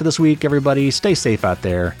that's it for this week, everybody. Stay safe out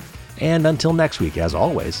there. And until next week, as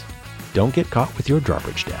always, don't get caught with your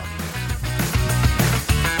drawbridge down.